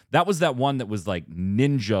 89. That was that one that was like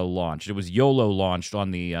Ninja launched. It was YOLO launched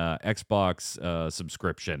on the Xbox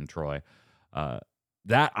subscription, Troy.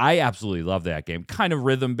 That I absolutely love that game. Kind of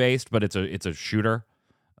rhythm based, but it's a shooter,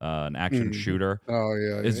 an action shooter. Oh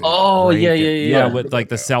yeah. It's Oh, great. yeah. With like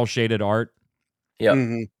the cell shaded art. Yeah.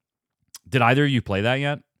 Mhm. Did either of you play that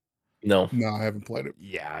yet? No. No, I haven't played it.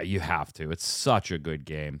 Yeah, you have to. It's such a good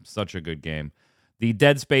game. Such a good game. The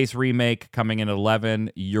Dead Space remake coming in at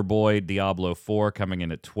 11. Your boy Diablo 4 coming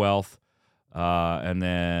in at 12th. And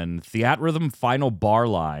then Theatrhythm Final Bar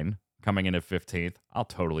Line coming in at 15th. I'll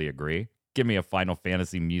totally agree. Give me a Final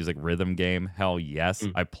Fantasy music rhythm game. Hell yes.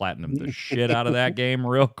 I platinumed the shit out of that game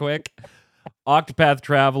real quick. Octopath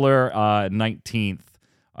Traveler, 19th,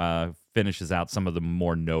 finishes out some of the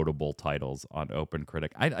more notable titles on Open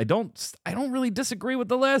Critic. I don't really disagree with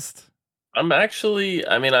the list. I'm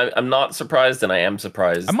not surprised, and I am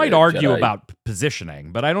surprised. I might that argue Jedi- about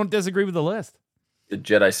positioning, but I don't disagree with the list. the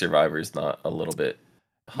Jedi Survivor is not a little bit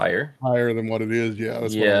higher. Higher than what it is. Yeah,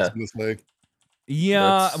 that's what I was going to say.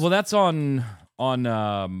 Yeah, well, that's on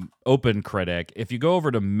Open Critic. If you go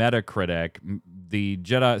over to Metacritic, the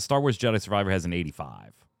Star Wars Jedi Survivor has an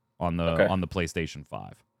 85 on the PlayStation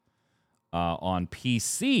 5. On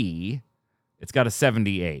PC, it's got a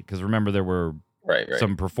 78 because remember there were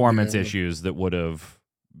some performance issues that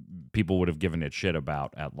people would have given it shit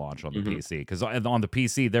about at launch on the PC, because on the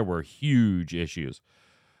PC there were huge issues.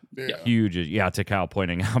 To Kyle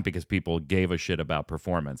pointing out, because people gave a shit about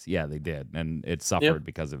performance. Yeah, they did, and it suffered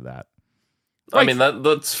because of that. I mean,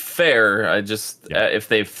 that's fair. I just if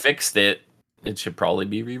they fixed it, it should probably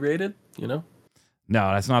be re-rated. No,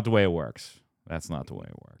 that's not the way it works.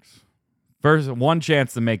 First, one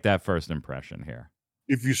chance to make that first impression here.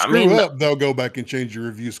 If you screw up, they'll go back and change your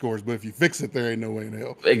review scores. But if you fix it, there ain't no way in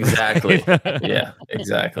hell. Exactly. Yeah,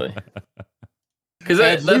 exactly. Because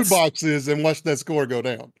add loot boxes and watch that score go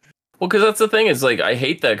down. Well, because that's the thing is, like, I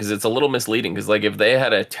hate that because it's a little misleading. Because, like, if they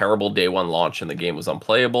had a terrible day one launch and the game was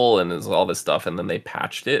unplayable and there's all this stuff, and then they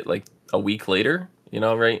patched it like a week later,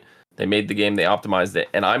 right? They made the game, they optimized it,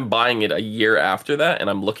 and I'm buying it a year after that, and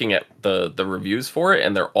I'm looking at the reviews for it,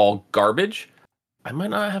 and they're all garbage. I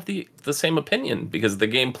might not have the same opinion because the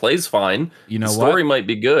game plays fine. The story might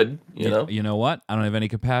be good. You know what? I don't have any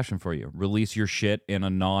compassion for you. Release your shit in a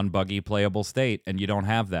non-buggy playable state, and you don't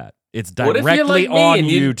have that. It's directly on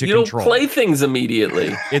you to control. You don't play things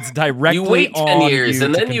immediately. It's directly on you. You wait 10 years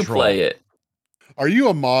and then you play it. Are you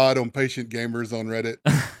a mod on Patient Gamers on Reddit?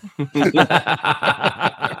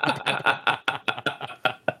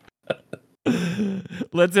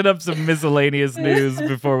 Let's hit up some miscellaneous news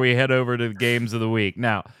before we head over to the games of the week.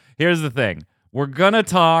 Now, here's the thing. We're going to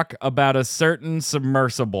talk about a certain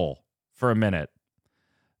submersible for a minute.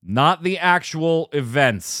 not the actual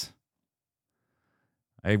events.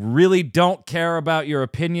 I really don't care about your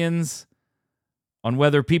opinions on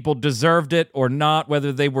whether people deserved it or not,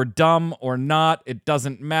 whether they were dumb or not. It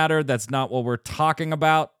doesn't matter. That's not what we're talking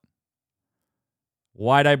about.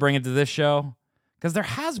 Why'd I bring it to this show? Because there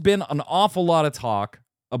has been an awful lot of talk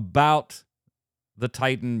about the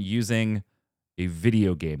Titan using a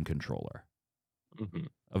video game controller. Mm-hmm.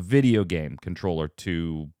 A video game controller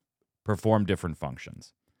to perform different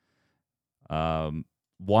functions.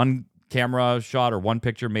 One camera shot or one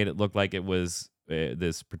picture made it look like it was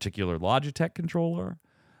this particular Logitech controller.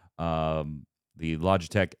 The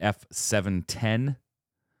Logitech F710.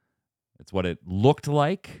 It's what it looked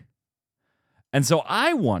like. And so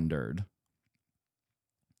I wondered,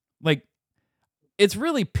 like, it's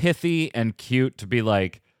really pithy and cute to be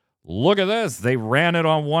like, look at this. They ran it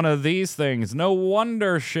on one of these things. No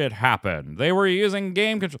wonder shit happened. They were using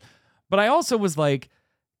game control. But I also was like,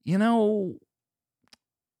 you know,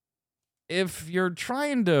 if you're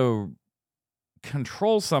trying to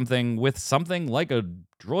control something with something like a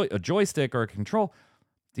joystick or a control,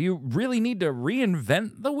 do you really need to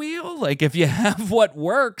reinvent the wheel? Like, if you have what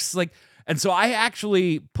works, like... And so I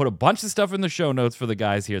actually put a bunch of stuff in the show notes for the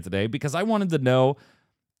guys here today because I wanted to know,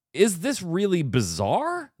 is this really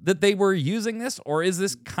bizarre that they were using this, or is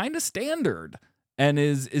this kind of standard and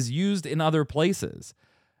is used in other places?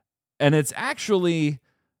 And it's actually,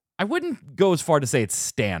 I wouldn't go as far to say it's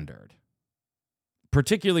standard,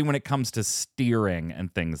 particularly when it comes to steering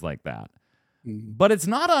and things like that. But it's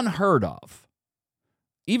not unheard of.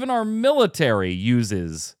 Even our military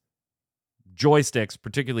uses joysticks,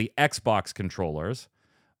 particularly Xbox controllers,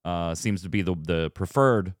 seems to be the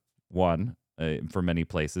preferred one for many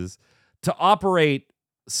places, to operate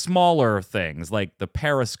smaller things like the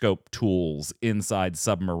periscope tools inside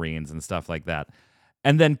submarines and stuff like that.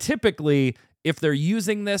 And then typically, if they're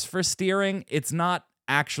using this for steering, it's not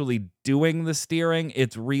actually doing the steering,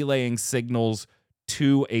 it's relaying signals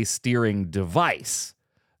to a steering device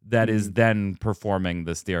that is then performing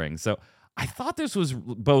the steering. So I thought this was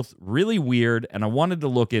both really weird, and I wanted to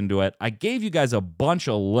look into it. I gave you guys a bunch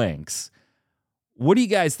of links. What do you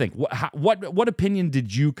guys think? What opinion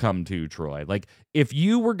did you come to, Troy? Like, if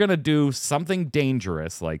you were going to do something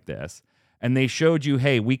dangerous like this, and they showed you,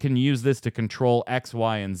 hey, we can use this to control X,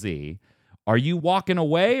 Y, and Z, are you walking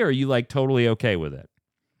away, or are you, like, totally okay with it?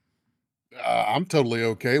 I'm totally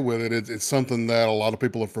okay with it. It's something that a lot of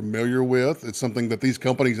people are familiar with. It's something that these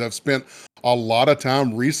companies have spent a lot of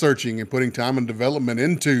time researching and putting time and development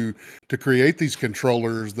into to create these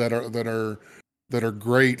controllers that are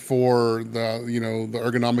great for the the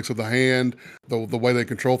ergonomics of the hand, the way they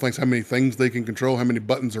control things, how many things they can control, how many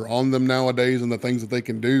buttons are on them nowadays, and the things that they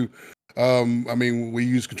can do. I mean, we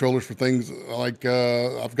use controllers for things like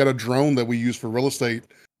I've got a drone that we use for real estate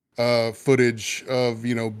footage of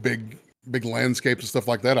big landscapes and stuff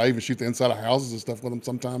like that. I even shoot the inside of houses and stuff with them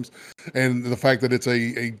sometimes. And the fact that it's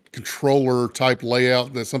a controller type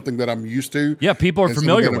layout, that's something that I'm used to. Yeah, people are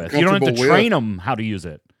familiar with. You don't have to train them how to use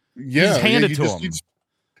it. Yeah, you just hand it to them.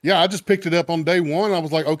 I just picked it up on day one. I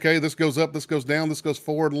was like, okay, this goes up, this goes down, this goes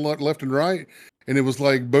forward, left and right. And it was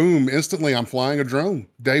like, boom, instantly I'm flying a drone,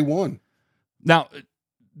 day one. Now,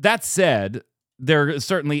 that said, there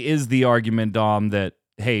certainly is the argument, Dom, that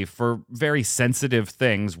hey, for very sensitive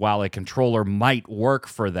things, while a controller might work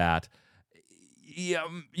for that,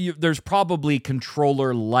 there's probably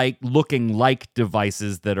controller-like looking like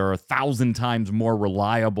devices that are 1,000 times more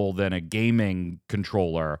reliable than a gaming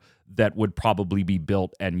controller that would probably be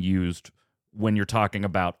built and used when you're talking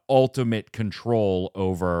about ultimate control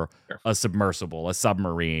over a submersible, a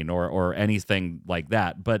submarine, or anything like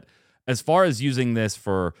that. But as far as using this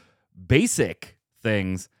for basic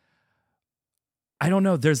things, I don't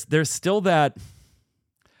know. There's still that.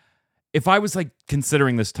 If I was like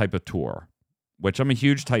considering this type of tour, which I'm a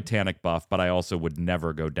huge Titanic buff, but I also would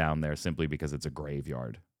never go down there simply because it's a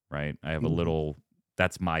graveyard, right? I have a little.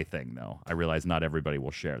 That's my thing, though. I realize not everybody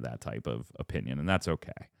will share that type of opinion, and that's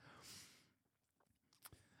okay.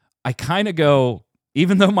 I kind of go,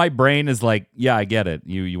 even though my brain is like, yeah, I get it.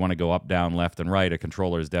 You want to go up, down, left, and right. A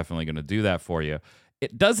controller is definitely going to do that for you.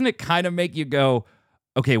 Doesn't it kind of make you go,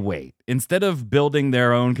 okay, wait, instead of building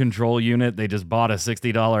their own control unit, they just bought a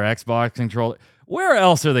 $60 Xbox controller. Where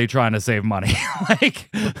else are they trying to save money? Like,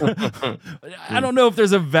 I don't know if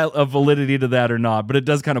there's a validity to that or not, but it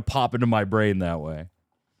does kind of pop into my brain that way.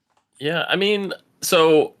 Yeah, I mean,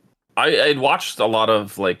 so I'd watched a lot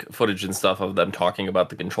of like footage and stuff of them talking about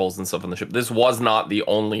the controls and stuff on the ship. This was not the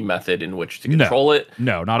only method in which to control it.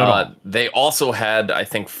 No, not at all. They also had, I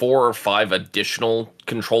think, 4 or 5 additional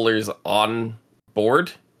controllers on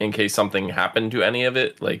board in case something happened to any of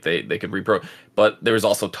it. Like they could repro. But there was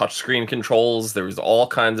also touchscreen controls. There was all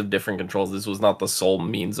kinds of different controls. This was not the sole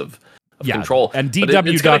means of control. And But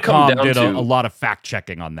it's gonna come DW.com down did a to- lot of fact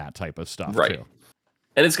checking on that type of stuff too.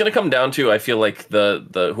 And it's going to come down to, I feel like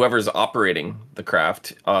the whoever's operating the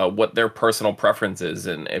craft, what their personal preference is,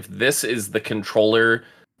 and if this is the controller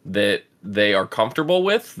that they are comfortable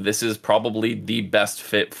with, this is probably the best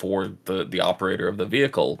fit for the operator of the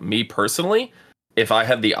vehicle. Me personally, if I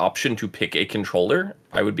had the option to pick a controller,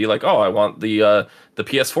 I would be like, oh, I want the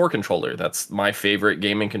PS4 controller. That's my favorite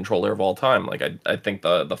gaming controller of all time. Like I think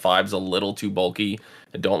the 5's a little too bulky.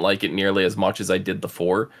 I don't like it nearly as much as I did the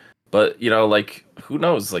 4. But, like, who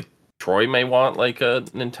knows? Like, Troy may want, like, a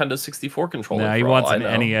Nintendo 64 controller. Nah, he wants an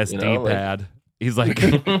NES D-pad. He's like,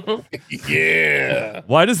 Yeah.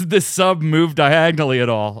 why doesn't this sub move diagonally at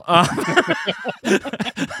all? Up,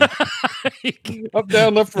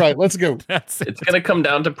 down, left, right. Let's go. That's it. It's going to come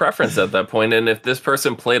down to preference at that point. And if this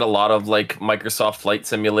person played a lot of, like, Microsoft Flight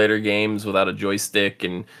Simulator games without a joystick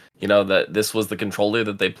and, that this was the controller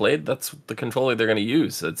that they played, that's the controller they're going to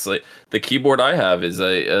use. It's like the keyboard I have is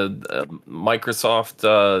a Microsoft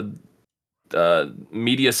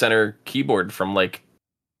Media Center keyboard from like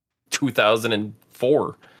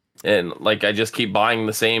 2004. And like I just keep buying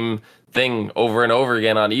the same thing over and over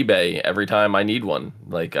again on eBay every time I need one.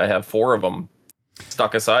 Like I have 4 of them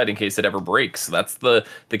stuck aside in case it ever breaks. That's the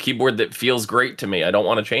keyboard that feels great to me. I don't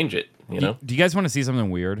want to change it, Do you guys want to see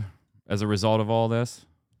something weird as a result of all this?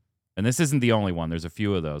 And this isn't the only one. There's a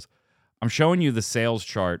few of those. I'm showing you the sales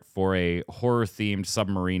chart for a horror-themed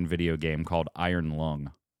submarine video game called Iron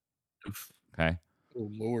Lung. Okay? Oh,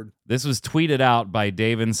 Lord. This was tweeted out by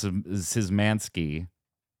David Szymanski,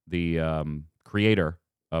 the creator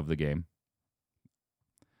of the game.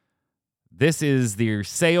 This is the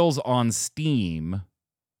sales on Steam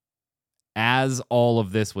as all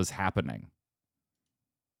of this was happening.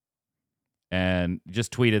 And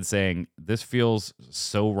just tweeted saying, this feels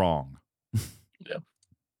so wrong. Yeah.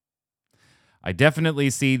 I definitely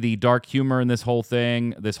see the dark humor in this whole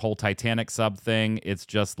thing, this whole Titanic sub thing. It's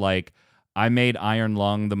just like, I made Iron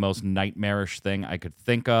Lung the most nightmarish thing I could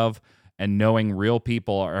think of, and knowing real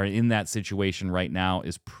people are in that situation right now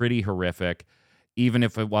is pretty horrific, even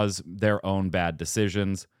if it was their own bad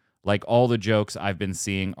decisions. Like, all the jokes I've been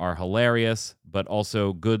seeing are hilarious, but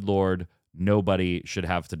also, good Lord, nobody should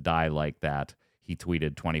have to die like that, he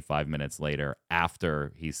tweeted 25 minutes later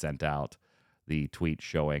after he sent out the tweet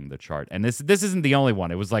showing the chart. And this isn't the only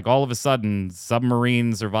one. It was like all of a sudden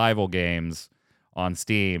submarine survival games on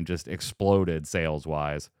Steam just exploded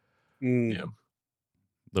sales-wise. Yeah.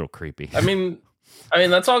 Little creepy. I mean,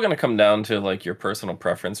 that's all going to come down to like your personal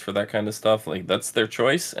preference for that kind of stuff. Like that's their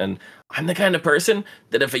choice. And I'm the kind of person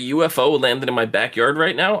that if a UFO landed in my backyard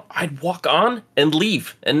right now, I'd walk on and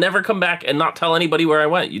leave and never come back and not tell anybody where I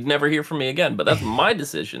went. You'd never hear from me again. But that's my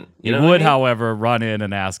decision. You know would, what I mean? however, run in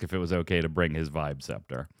and ask if it was okay to bring his vibe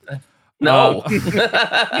scepter. No.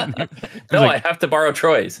 No, like, I have to borrow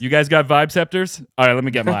Troy's. You guys got vibe scepters? All right, let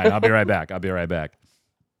me get mine. I'll be right back.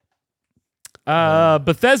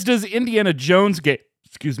 Bethesda's Indiana Jones game,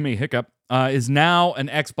 is now an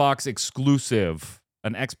Xbox exclusive,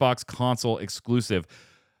 an Xbox console exclusive,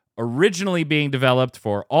 originally being developed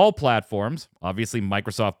for all platforms. Obviously,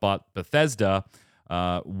 Microsoft bought Bethesda.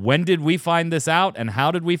 When did we find this out, and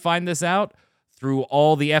how did we find this out? Through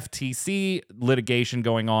all the FTC litigation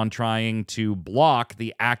going on trying to block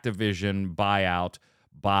the Activision buyout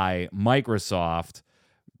by Microsoft.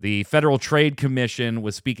 The Federal Trade Commission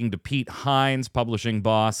was speaking to Pete Hines, publishing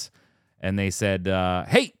boss, and they said,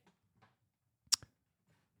 hey,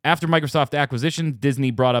 after Microsoft acquisition, Disney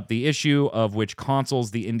brought up the issue of which consoles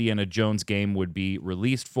the Indiana Jones game would be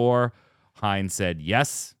released for. Hines said,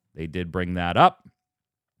 yes, they did bring that up.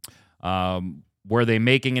 Were they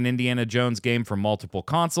making an Indiana Jones game for multiple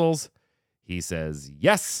consoles? He says,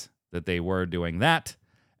 yes, that they were doing that,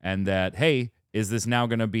 and that, hey, is this now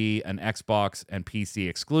going to be an Xbox and PC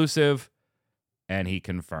exclusive? And he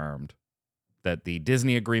confirmed that the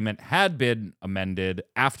Disney agreement had been amended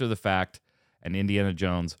after the fact, and Indiana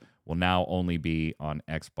Jones will now only be on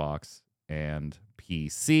Xbox and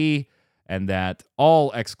PC, and that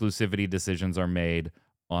all exclusivity decisions are made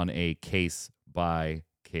on a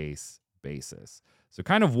case-by-case basis. So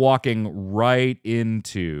kind of walking right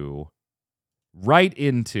into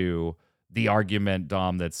the argument,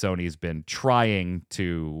 Dom, that Sony's been trying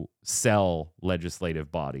to sell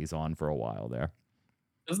legislative bodies on for a while there.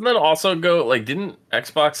 Doesn't that also go, like, didn't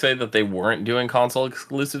Xbox say that they weren't doing console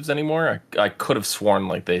exclusives anymore? I could have sworn,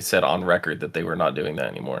 like, they said on record that they were not doing that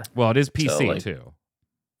anymore. Well, it is PC, So, like, too.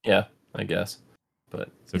 Yeah, I guess. but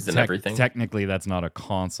So he's in everything. Technically, that's not a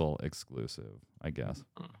console exclusive, I guess.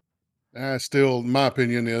 Still, my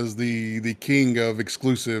opinion is the king of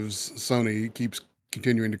exclusives. Sony keeps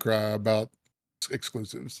continuing to cry about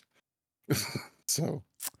exclusives. So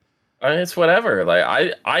I mean, it's whatever.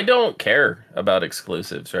 Like I don't care about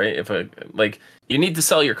exclusives, right? If you need to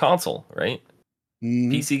sell your console, right?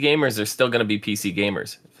 PC gamers are still going to be PC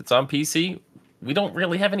gamers. If it's on PC, we don't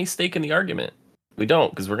really have any stake in the argument. We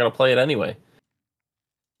don't, because we're going to play it anyway.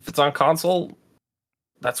 If it's on console,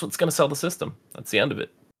 that's what's going to sell the system. That's the end of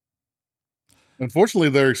it. unfortunately,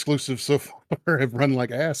 their exclusives so far have run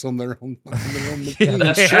like ass on their own. Yeah,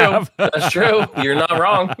 That's true. That's true. You're not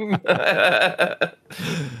wrong.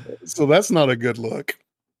 So that's not a good look.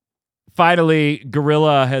 Finally,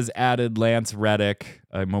 Guerrilla has added Lance Reddick,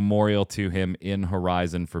 a memorial to him in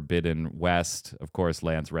Horizon Forbidden West. Of course,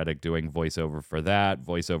 Lance Reddick doing voiceover for that,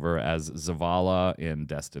 voiceover as Zavala in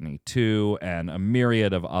Destiny 2, and a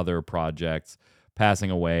myriad of other projects,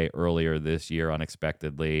 passing away earlier this year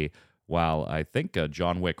unexpectedly. While I think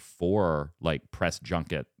John Wick 4 press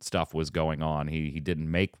junket stuff was going on, he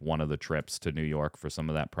didn't make one of the trips to New York for some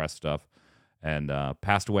of that press stuff. And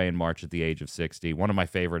passed away in March at the age of 60. One of my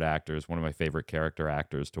favorite actors, one of my favorite character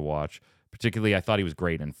actors to watch. Particularly, I thought he was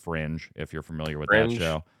great in Fringe, if you're familiar with that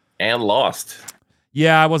show. And Lost.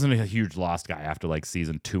 Yeah, I wasn't a huge Lost guy after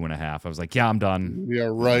season 2.5. I was like, yeah, I'm done. Yeah,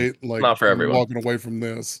 right. Like, not for everyone. Walking away from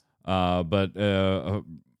this. But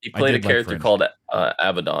he played a character called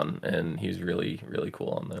Abaddon, and he's really, really cool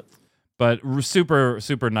on that. But super,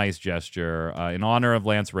 super nice gesture. In honor of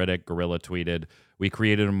Lance Reddick, Guerrilla tweeted, "We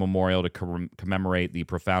created a memorial to commemorate the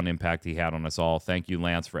profound impact he had on us all. Thank you,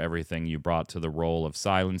 Lance, for everything you brought to the role of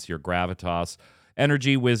Silence, your gravitas,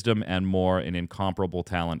 energy, wisdom, and more. An incomparable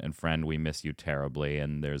talent and friend. We miss you terribly."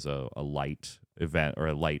 And there's a light event or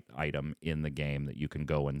a light item in the game that you can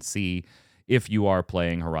go and see if you are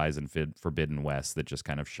playing Horizon Forbidden West that just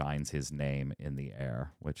kind of shines his name in the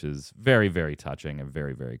air, which is very, very touching and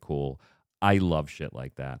very, very cool. I love shit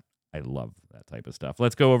like that. I love that type of stuff.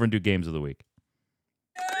 Let's go over and do Games of the Week.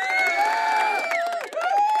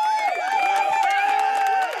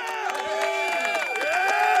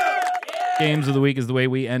 Games of the Week is the way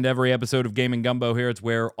we end every episode of Gaming Gumbo here. It's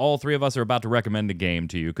where all three of us are about to recommend a game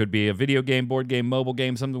to you. Could be a video game, board game, mobile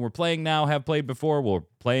game, something we're playing now, have played before, we're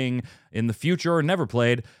playing in the future, or never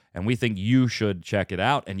played, and we think you should check it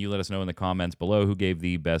out. And you let us know in the comments below who gave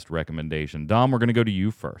the best recommendation. Dom, we're going to go to you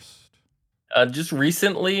first. Just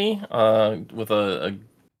recently, with a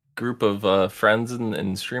group of friends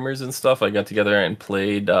and streamers and stuff, I got together and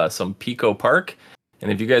played some Pico Park.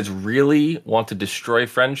 And if you guys really want to destroy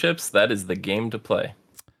friendships, that is the game to play.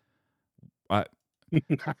 I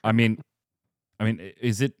mean,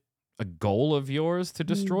 is it a goal of yours to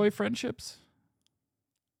destroy friendships?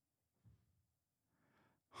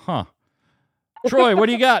 Huh. Troy, what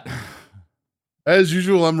do you got? As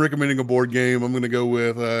usual, I'm recommending a board game. I'm going to go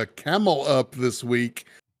with Camel Up this week.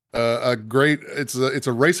 It's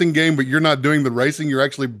a racing game, but you're not doing the racing. You're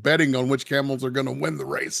actually betting on which camels are going to win the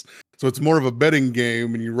race. So it's more of a betting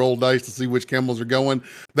game, and you roll dice to see which camels are going.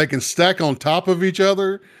 They can stack on top of each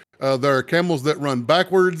other. There are camels that run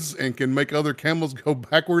backwards and can make other camels go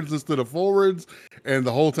backwards instead of forwards. And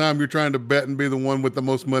the whole time you're trying to bet and be the one with the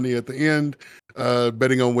most money at the end,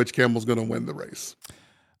 betting on which camel's going to win the race.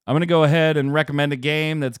 I'm going to go ahead and recommend a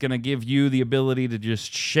game that's going to give you the ability to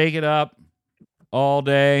just shake it up all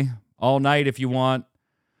day, all night if you want.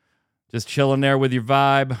 Just chilling there with your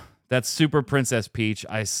vibe. That's Super Princess Peach.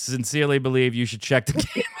 I sincerely believe you should check the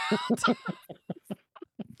game out.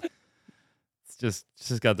 It's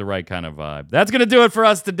just got the right kind of vibe. That's going to do it for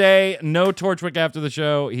us today. No Torchwick after the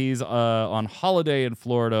show. He's on holiday in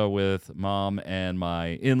Florida with Mom and my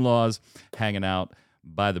in-laws hanging out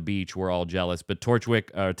by the beach. We're all jealous. But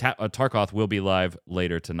Tarkoth will be live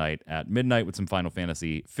later tonight at midnight with some Final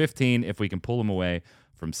Fantasy 15 if we can pull him away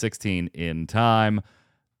from 16 in time.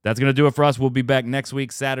 That's going to do it for us. We'll be back next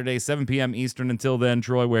week, Saturday, 7 p.m. Eastern. Until then,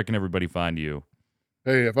 Troy, where can everybody find you?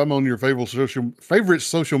 Hey, if I'm on your favorite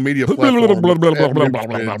social media platform,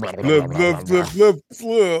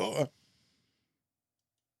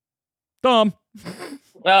 Tom.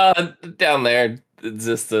 Down there. It's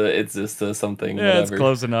just something. Yeah, whatever. It's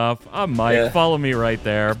close enough. I'm Mike. Yeah. Follow me right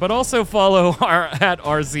there. But also follow at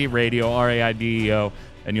RC Radio, RAIDEO,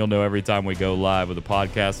 and you'll know every time we go live with a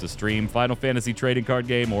podcast, a stream, Final Fantasy trading card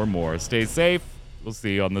game, or more. Stay safe. We'll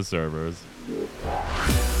see you on the servers.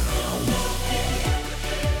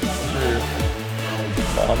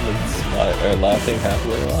 Mom and laughing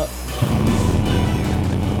halfway a lot.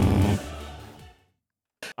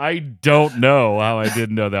 I don't know how I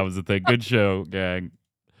didn't know that was a thing. Good show, gang.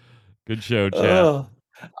 Good Good show, chat.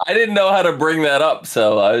 I didn't know how to bring that up,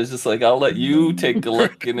 so I was just like, I'll let you take a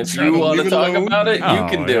look, and if you want to talk about it, you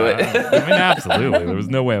can do it. I mean, absolutely. There was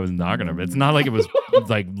no way I was not gonna. It's not like it was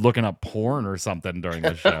like looking up porn or something during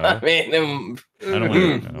the show. I mean, I don't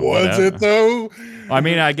want to. Was it though? I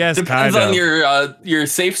mean, I guess depends kind on of. your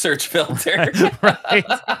safe search filter.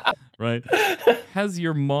 Right. Has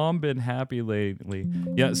your mom been happy lately?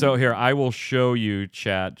 Yeah. So here, I will show you,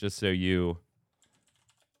 chat, just so you.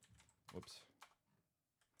 Whoops.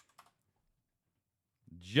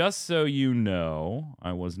 Just so you know,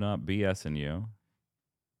 I was not BSing you.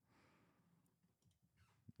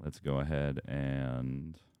 Let's go ahead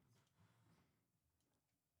and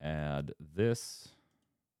add this.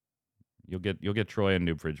 You'll get Troy and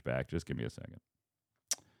Noob Fridge back. Just give me a second.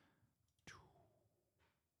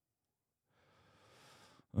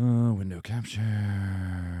 Window capture.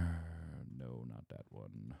 No, not that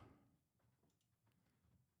one.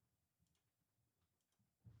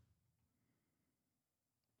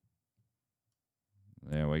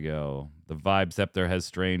 There we go. The Vibe Scepter has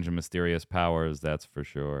strange and mysterious powers, that's for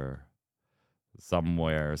sure.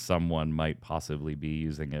 Somewhere, someone might possibly be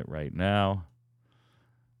using it right now.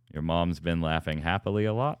 Your mom's been laughing happily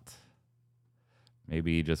a lot.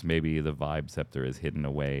 Maybe, just maybe, the Vibe Scepter is hidden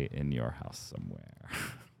away in your house somewhere.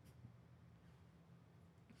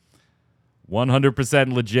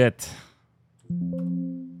 100% legit.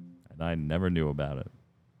 And I never knew about it.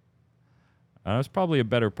 I was probably a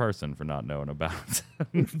better person for not knowing about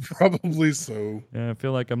it. Probably so. Yeah, I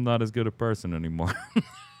feel like I'm not as good a person anymore.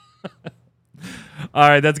 All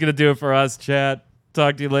right, that's going to do it for us, chat.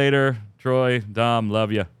 Talk to you later. Troy, Dom,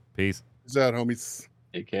 love you. Peace. Peace out, homies.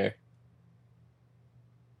 Take care.